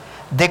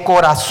 de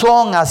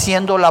corazón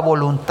haciendo la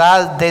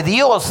voluntad de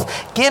Dios.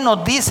 ¿Qué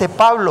nos dice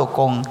Pablo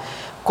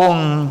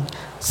con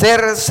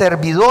ser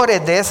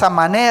servidores de esa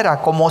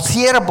manera, como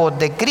siervos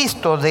de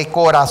Cristo, de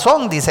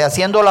corazón, dice,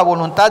 haciendo la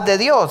voluntad de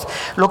Dios?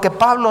 Lo que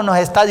Pablo nos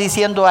está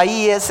diciendo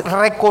ahí es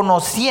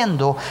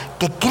reconociendo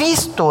que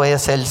Cristo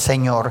es el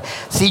Señor.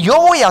 Si yo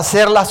voy a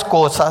hacer las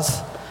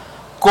cosas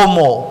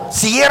como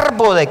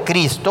siervo de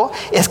Cristo,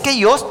 es que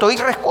yo estoy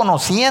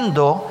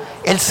reconociendo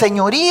el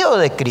señorío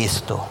de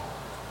Cristo.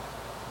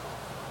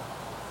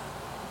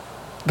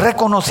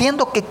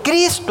 Reconociendo que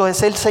Cristo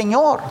es el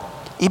Señor.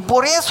 Y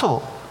por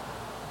eso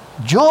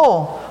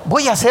yo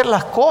voy a hacer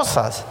las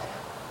cosas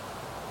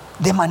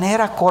de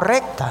manera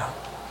correcta,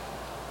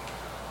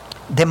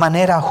 de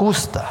manera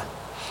justa,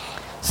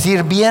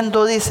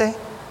 sirviendo, dice,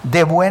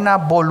 de buena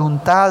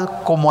voluntad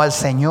como al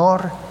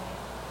Señor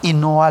y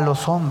no a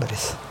los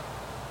hombres.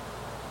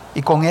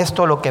 Y con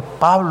esto lo que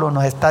Pablo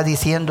nos está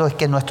diciendo es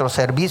que nuestro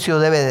servicio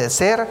debe de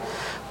ser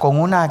con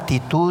una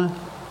actitud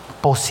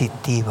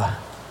positiva,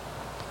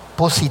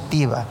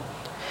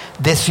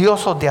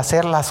 deseosos de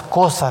hacer las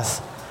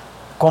cosas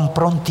con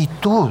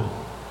prontitud,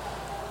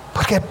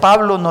 porque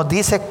Pablo nos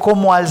dice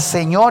como al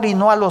Señor y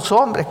no a los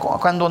hombres.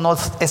 Cuando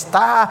nos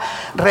está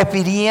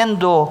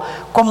refiriendo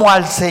como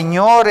al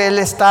Señor, Él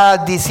está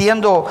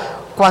diciendo,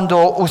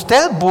 cuando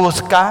usted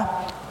busca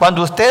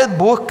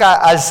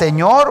al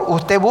Señor,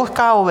 usted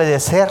busca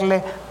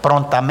obedecerle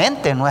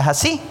prontamente, ¿no es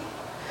así?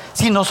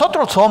 Si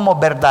nosotros somos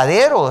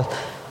verdaderos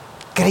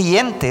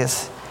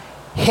creyentes,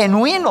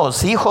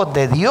 genuinos hijos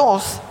de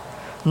Dios,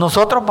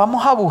 nosotros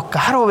vamos a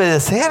buscar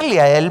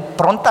obedecerle a Él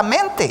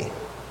prontamente.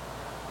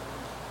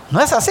 ¿No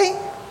es así?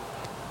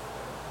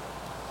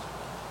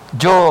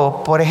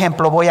 Yo, por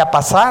ejemplo, voy a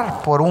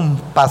pasar por un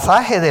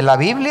pasaje de la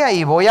Biblia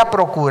y voy a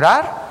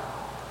procurar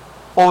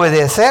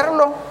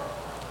obedecerlo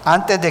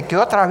antes de que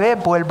otra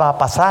vez vuelva a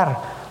pasar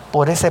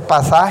por ese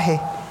pasaje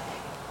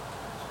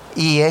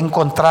y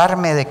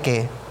encontrarme de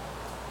que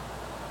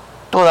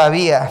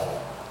todavía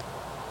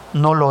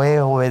no lo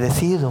he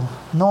obedecido.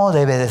 No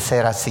debe de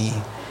ser así.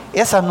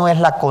 Esa no es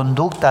la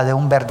conducta de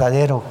un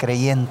verdadero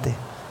creyente.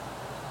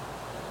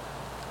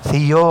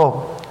 Si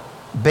yo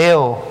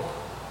veo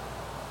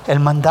el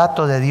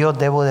mandato de Dios,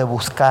 debo de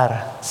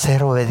buscar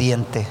ser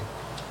obediente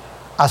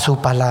a su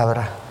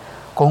palabra,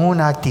 con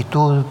una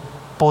actitud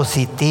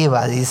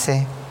positiva,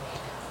 dice,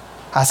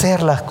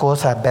 hacer las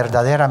cosas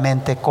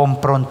verdaderamente con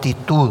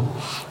prontitud,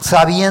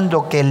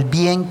 sabiendo que el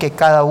bien que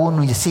cada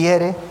uno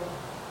hiciere,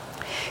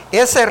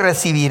 ese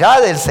recibirá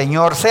del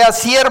Señor, sea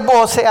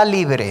siervo o sea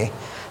libre,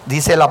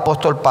 dice el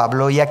apóstol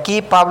Pablo. Y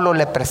aquí Pablo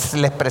les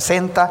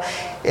presenta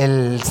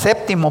el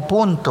séptimo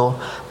punto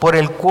por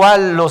el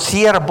cual los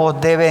siervos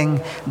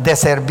deben de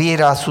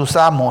servir a sus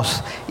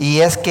amos,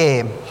 y es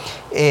que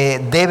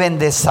deben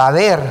de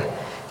saber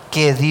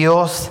que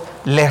Dios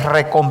les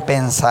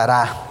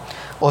recompensará.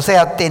 O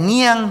sea,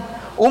 tenían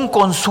un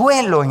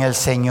consuelo en el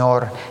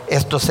Señor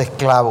estos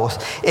esclavos,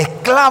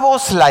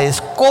 la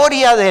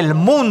escoria del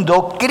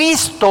mundo.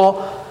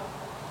 Cristo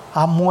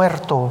ha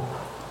muerto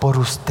por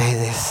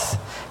ustedes.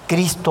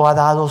 Cristo ha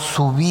dado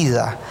su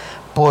vida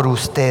por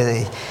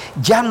ustedes.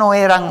 Ya no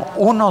eran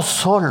uno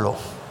solo,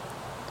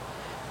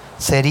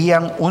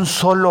 serían un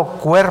solo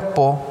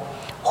cuerpo,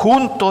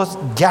 juntos,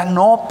 ya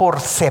no por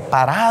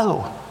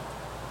separado.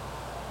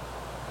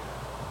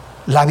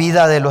 La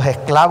vida de los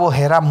esclavos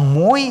era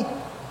muy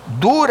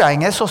dura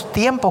en esos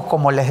tiempos,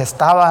 como les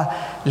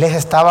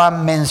estaba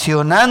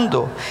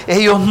mencionando.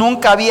 Ellos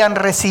nunca habían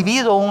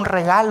recibido un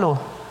regalo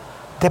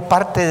de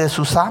parte de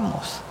sus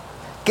amos.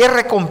 ¿Qué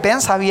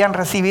recompensa habían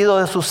recibido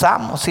de sus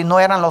amos si no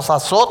eran los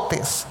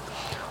azotes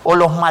o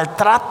los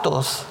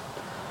maltratos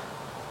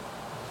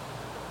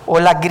o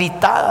las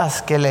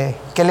gritadas que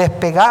les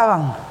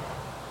pegaban?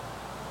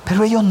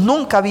 Pero ellos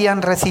nunca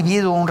habían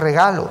recibido un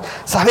regalo.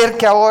 Saber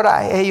que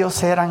ahora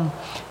ellos eran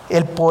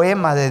el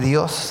poema de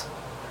Dios.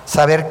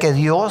 Saber que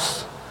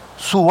Dios,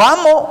 su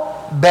amo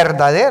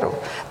verdadero,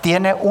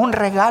 tiene un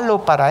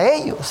regalo para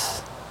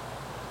ellos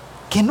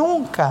que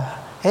nunca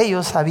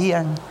ellos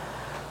habían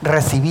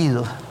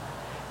recibido.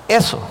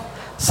 Eso,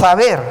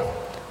 saber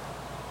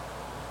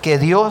que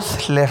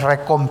Dios les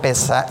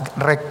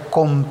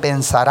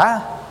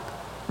recompensará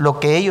lo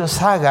que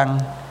ellos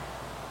hagan,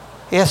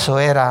 eso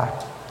era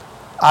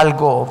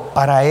algo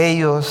para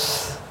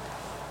ellos,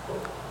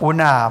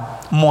 una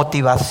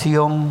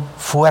motivación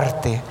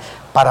fuerte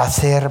para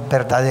ser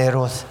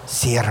verdaderos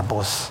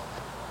siervos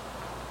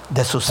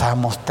de sus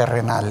amos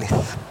terrenales.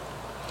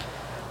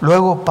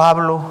 Luego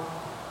Pablo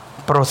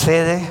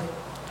procede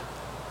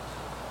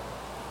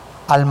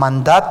al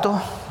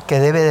mandato que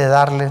debe de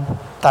darle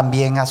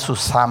también a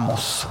sus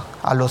amos,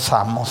 a los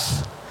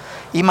amos.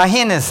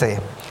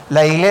 Imagínense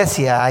la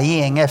iglesia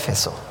ahí en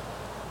Éfeso,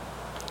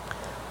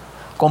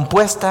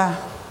 compuesta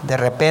de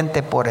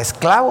repente por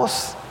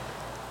esclavos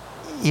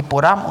y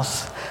por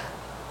amos.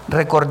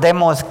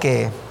 Recordemos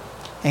que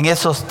en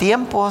esos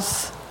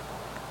tiempos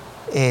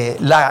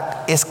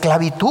la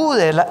esclavitud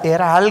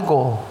era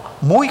algo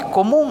muy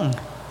común.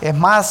 Es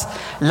más,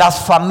 las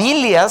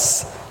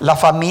familias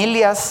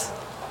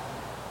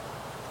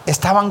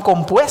estaban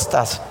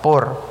compuestas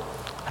por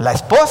la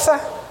esposa,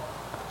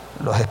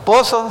 los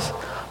esposos,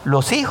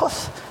 los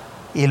hijos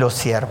y los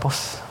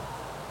siervos.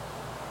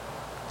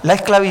 La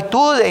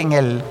esclavitud en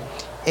el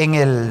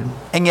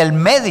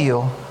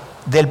medio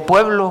del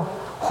pueblo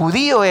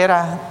judío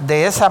era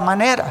de esa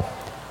manera.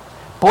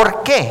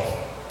 ¿Por qué?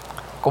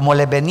 Como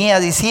les venía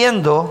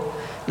diciendo,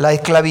 la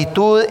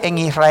esclavitud en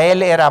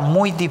Israel era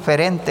muy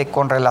diferente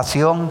con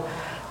relación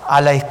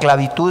a la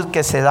esclavitud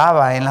que se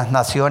daba en las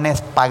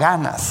naciones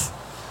paganas,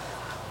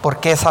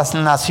 porque esas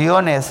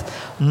naciones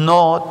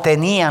no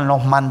tenían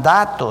los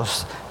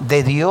mandatos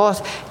de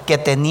Dios que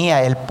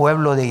tenía el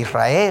pueblo de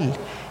Israel.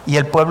 Y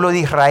el pueblo de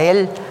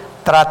Israel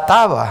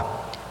trataba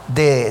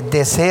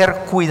de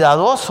ser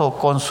cuidadoso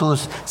con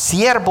sus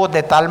siervos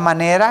de tal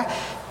manera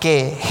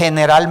que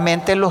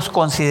generalmente los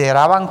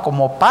consideraban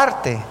como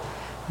parte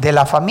de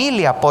la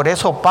familia. Por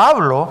eso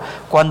Pablo,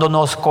 cuando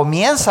nos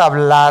comienza a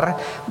hablar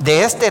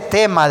de este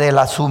tema de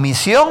la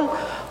sumisión,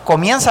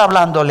 comienza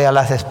hablándole a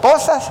las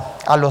esposas,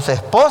 a los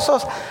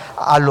esposos,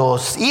 a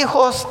los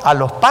hijos, a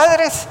los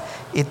padres,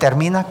 y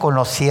termina con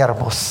los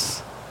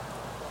siervos,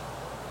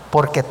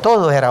 porque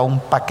todo era un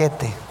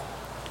paquete.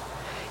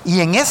 Y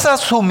en esa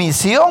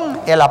sumisión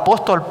el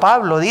apóstol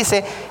Pablo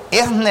dice,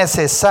 es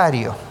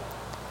necesario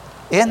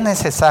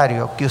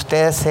que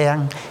ustedes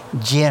sean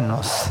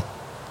llenos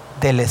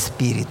del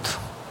Espíritu,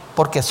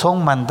 porque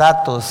son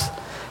mandatos,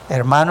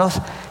 hermanos,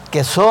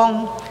 que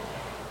son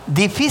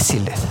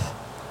difíciles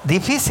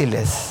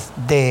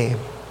de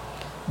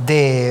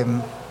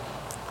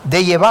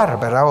llevar,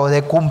 ¿verdad? O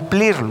de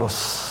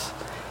cumplirlos.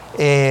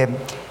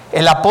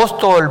 El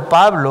apóstol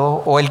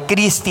Pablo, o el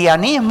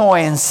cristianismo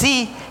en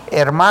sí,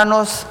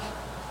 hermanos,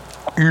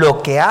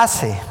 lo que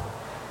hace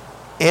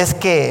es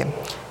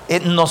que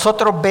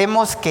nosotros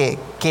vemos que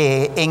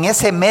en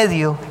ese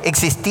medio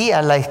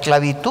existía la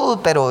esclavitud,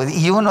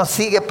 y uno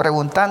sigue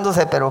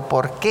preguntándose, pero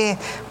 ¿por qué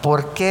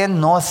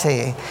no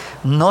se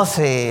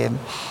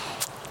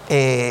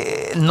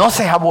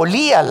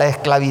abolía la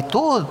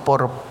esclavitud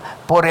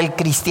por el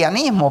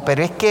cristianismo?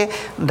 Pero es que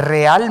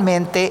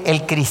realmente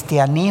el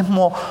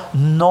cristianismo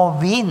no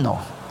vino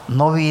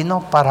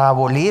para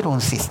abolir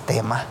un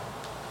sistema,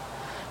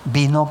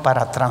 vino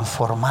para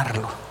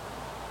transformarlo.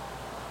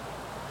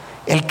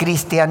 El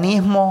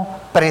cristianismo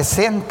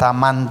presenta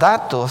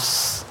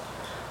mandatos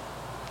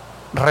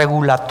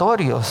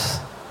regulatorios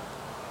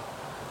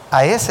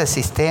a ese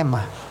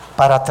sistema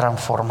para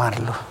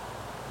transformarlo.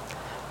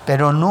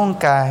 Pero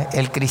nunca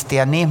el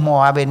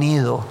cristianismo ha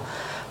venido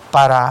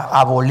para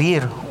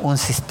abolir un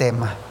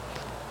sistema,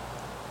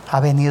 ha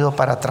venido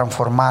para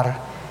transformar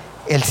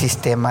el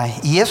sistema.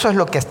 Y eso es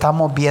lo que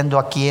estamos viendo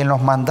aquí en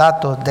los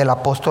mandatos del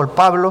apóstol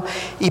Pablo,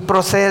 y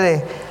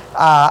procede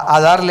a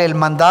darle el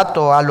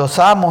mandato a los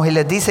amos y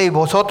les dice, y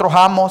vosotros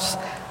amos,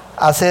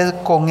 haced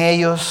con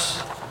ellos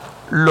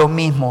lo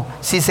mismo.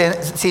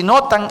 Si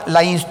notan,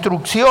 la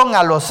instrucción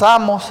a los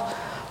amos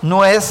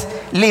no es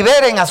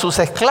liberen a sus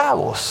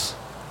esclavos.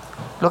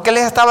 Lo que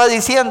les estaba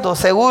diciendo,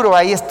 seguro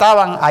ahí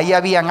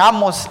habían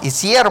amos y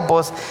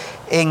siervos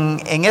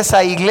en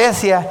esa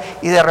iglesia,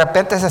 y de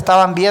repente se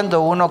estaban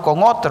viendo uno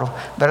con otro,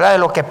 ¿verdad?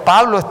 Lo que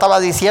Pablo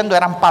estaba diciendo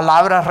eran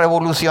palabras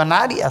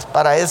revolucionarias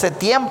para ese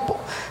tiempo,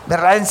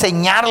 ¿verdad?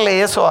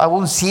 Enseñarle eso a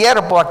un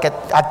siervo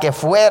a que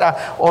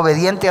fuera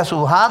obediente a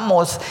sus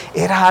amos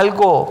era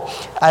algo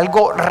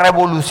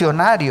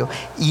revolucionario,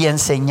 y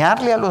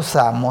enseñarle a los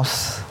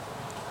amos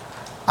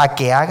a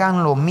que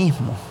hagan lo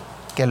mismo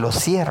que los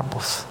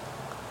siervos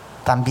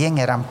también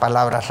eran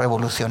palabras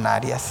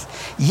revolucionarias.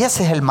 Y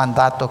ese es el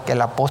mandato que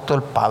el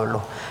apóstol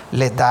Pablo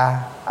les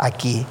da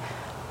aquí.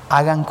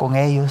 Hagan con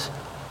ellos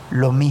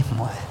lo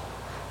mismo.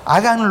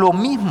 Hagan lo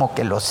mismo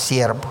que los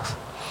siervos.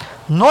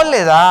 No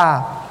le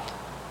da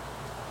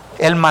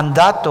el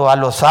mandato a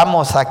los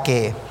amos a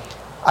que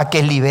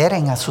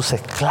liberen a sus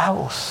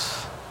esclavos.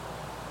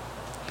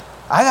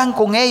 Hagan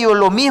con ellos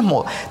lo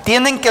mismo.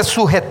 Tienen que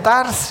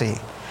sujetarse,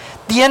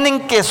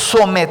 tienen que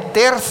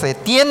someterse,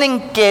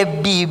 tienen que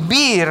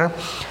vivir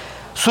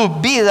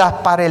sus vidas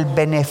para el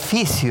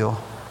beneficio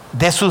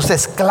de sus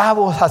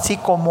esclavos, así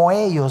como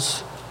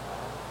ellos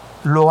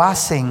lo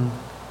hacen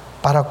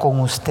para con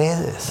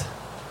ustedes.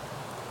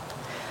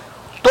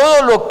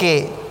 Todo lo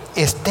que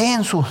esté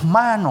en sus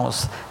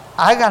manos,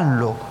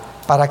 háganlo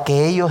para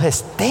que ellos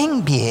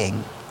estén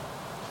bien.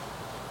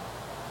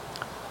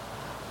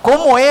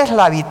 ¿Cómo es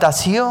la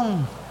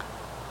habitación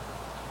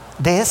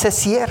de ese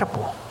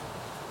siervo?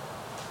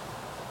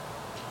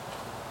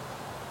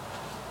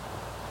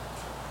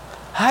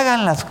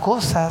 Hagan las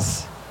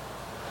cosas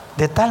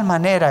de tal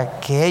manera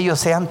que ellos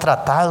sean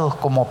tratados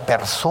como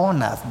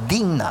personas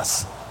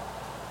dignas.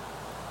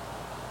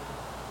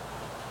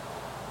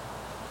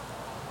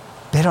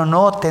 Pero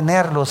no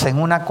tenerlos en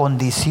una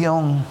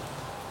condición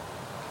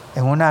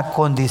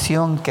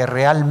que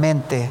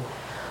realmente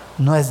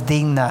no es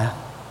digna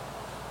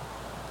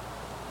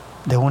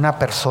de una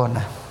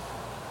persona.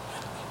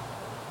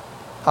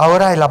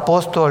 Ahora el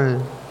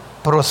apóstol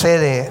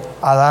procede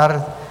a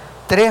dar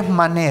tres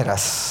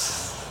maneras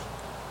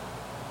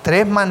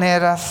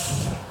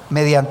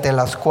mediante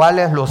las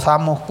cuales los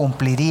amos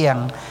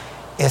cumplirían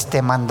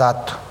este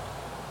mandato.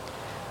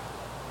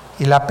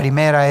 Y la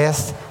primera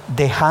es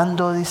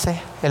dejando,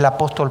 dice el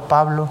apóstol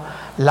Pablo,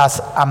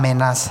 las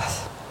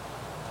amenazas.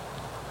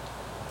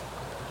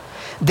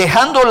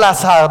 Dejando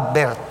las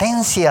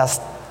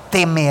advertencias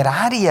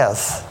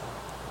temerarias,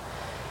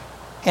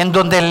 en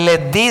donde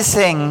les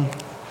dicen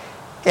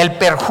el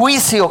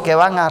perjuicio que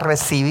van a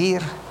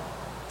recibir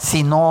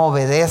si no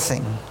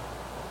obedecen.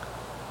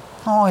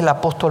 No, el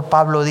apóstol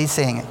Pablo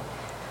dice,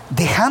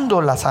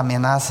 dejando las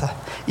amenazas.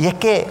 Y es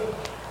que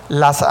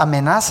las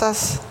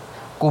amenazas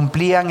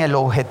cumplían el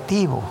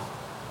objetivo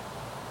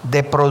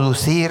de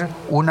producir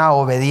una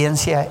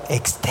obediencia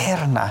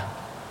externa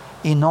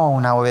y no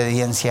una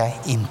obediencia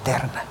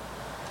interna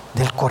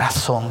del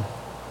corazón.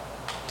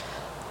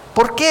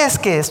 ¿Por qué es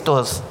que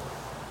estos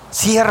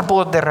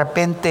siervos de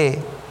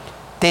repente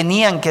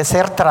tenían que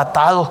ser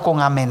tratados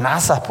con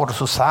amenazas por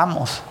sus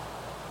amos?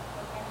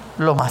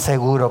 Lo más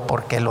seguro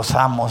porque los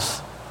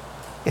amos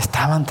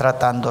estaban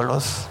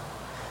tratándolos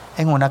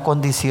en una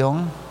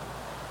condición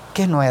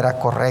que no era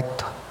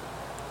correcto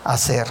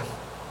hacer.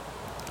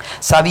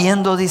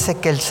 Sabiendo, dice,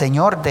 que el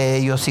Señor de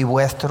ellos y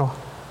vuestro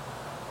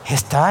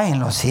está en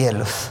los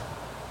cielos.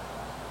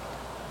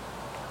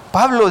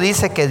 Pablo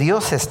dice que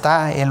Dios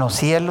está en los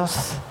cielos,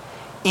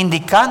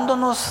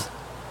 indicándonos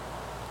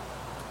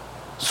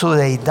su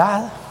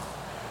deidad,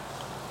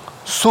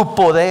 su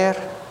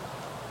poder,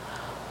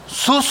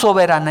 su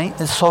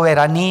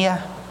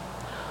soberanía,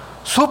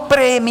 su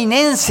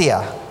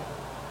preeminencia.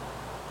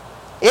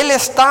 Él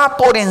está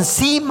por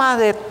encima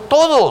de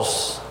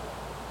todos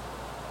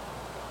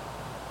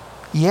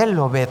y Él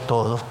lo ve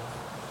todo.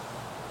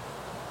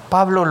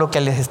 Pablo lo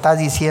que les está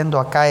diciendo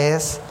acá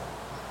es: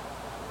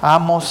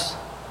 amos,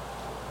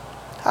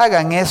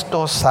 hagan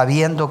esto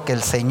sabiendo que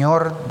el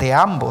Señor de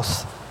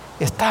ambos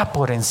está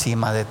por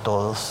encima de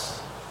todos.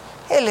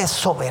 Él es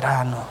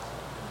soberano.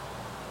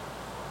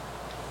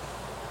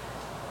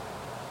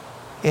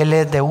 Él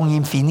es de un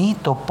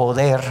infinito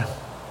poder.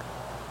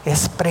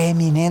 Es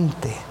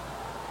preeminente.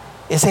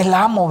 Es el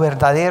amo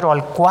verdadero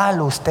al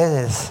cual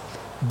ustedes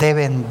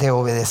deben de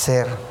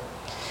obedecer.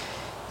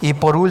 Y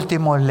por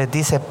último les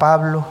dice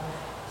Pablo,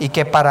 y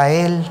que para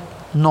Él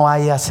no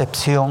hay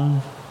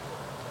acepción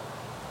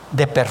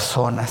de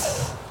personas.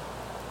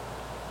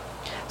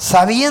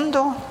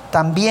 Sabiendo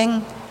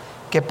también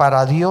que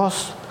para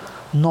Dios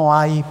no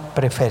hay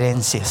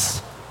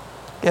preferencias.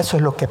 Eso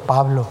es lo que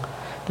Pablo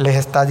les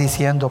está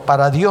diciendo.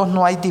 Para Dios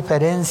no hay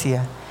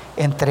diferencia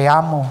entre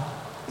amo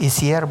y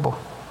siervo.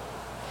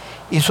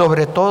 Y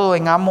sobre todo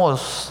en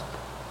amos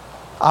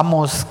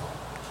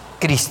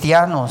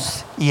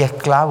cristianos y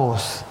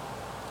esclavos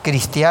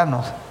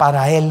cristianos.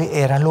 Para Él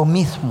era lo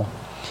mismo.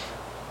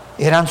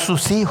 Eran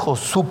sus hijos,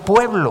 su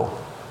pueblo.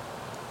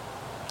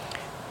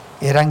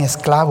 Eran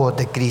esclavos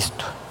de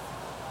Cristo.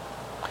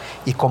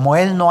 Y como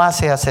Él no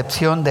hace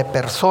acepción de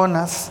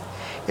personas,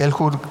 Él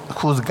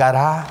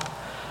juzgará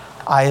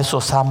a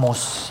esos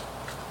amos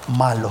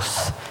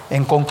malos.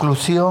 En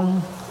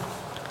conclusión,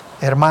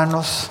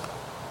 hermanos,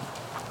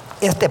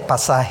 este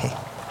pasaje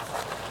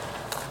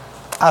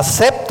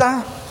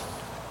acepta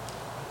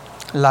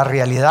la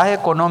realidad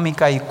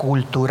económica y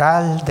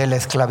cultural de la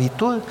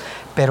esclavitud,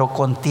 pero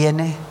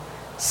contiene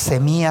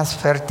semillas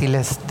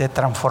fértiles de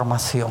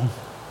transformación.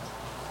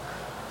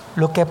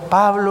 Lo que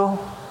Pablo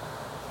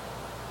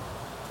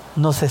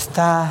nos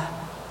está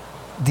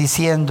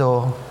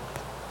diciendo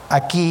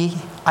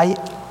aquí,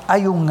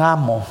 hay un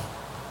amo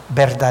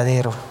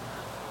verdadero,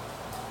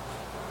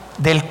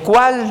 del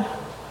cual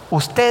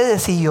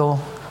ustedes y yo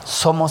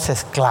somos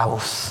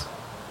esclavos.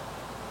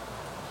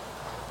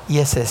 Y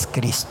ese es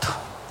Cristo.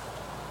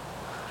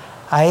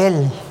 A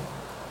Él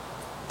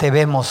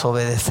debemos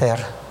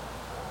obedecer.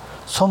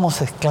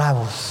 Somos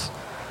esclavos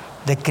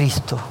de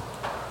Cristo,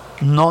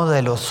 no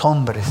de los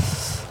hombres.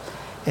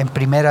 En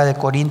 1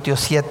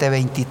 Corintios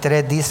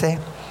 7:23 dice: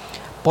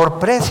 por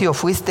precio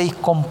fuisteis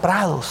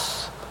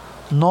comprados,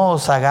 no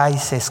os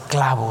hagáis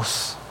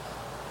esclavos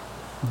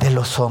de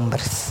los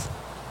hombres.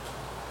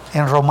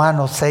 En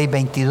Romanos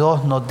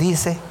 6:22 nos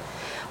dice: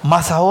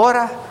 mas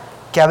ahora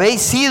que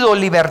habéis sido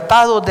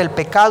libertados del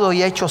pecado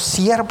y hechos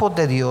siervos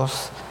de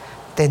Dios,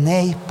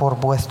 tenéis por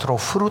vuestro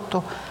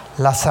fruto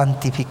la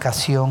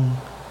santificación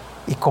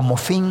y como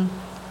fin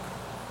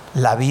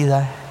la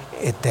vida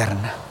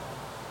eterna.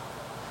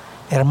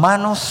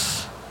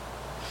 Hermanos,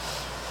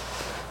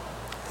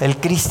 el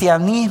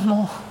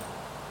cristianismo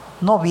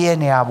no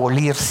viene a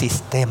abolir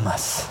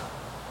sistemas.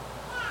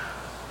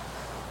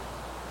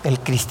 El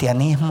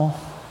cristianismo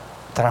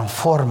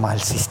transforma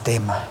el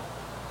sistema.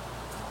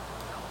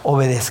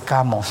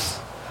 Obedezcamos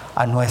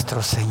a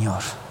nuestro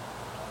Señor.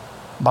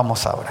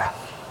 Vamos a orar.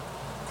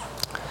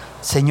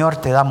 Señor,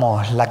 te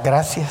damos las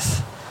gracias.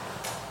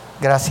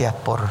 Gracias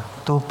por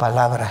tu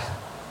palabra.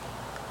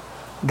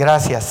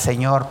 Gracias,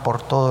 Señor,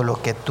 por todo lo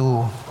que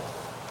tú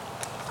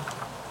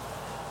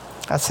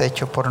has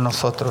hecho por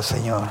nosotros,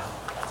 Señor.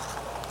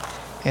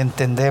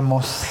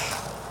 Entendemos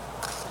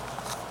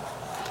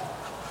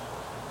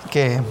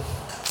que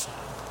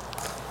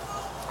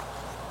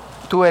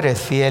tú eres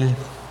fiel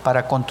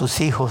para con tus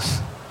hijos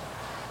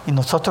y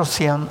nosotros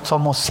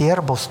somos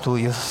siervos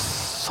tuyos,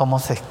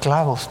 somos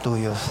esclavos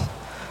tuyos,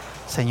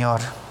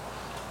 Señor.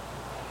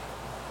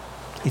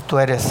 Y tú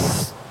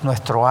eres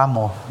nuestro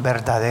amo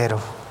verdadero.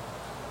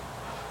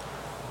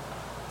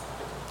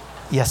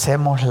 Y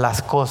hacemos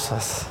las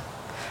cosas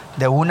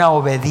de una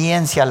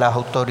obediencia a las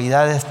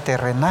autoridades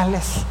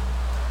terrenales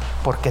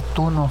porque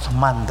tú nos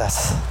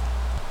mandas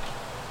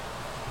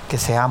que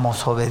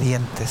seamos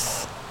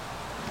obedientes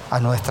a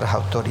nuestras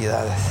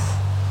autoridades.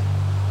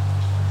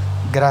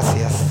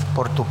 Gracias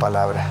por tu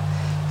palabra.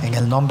 En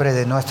el nombre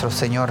de nuestro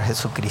Señor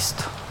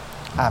Jesucristo.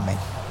 Amén.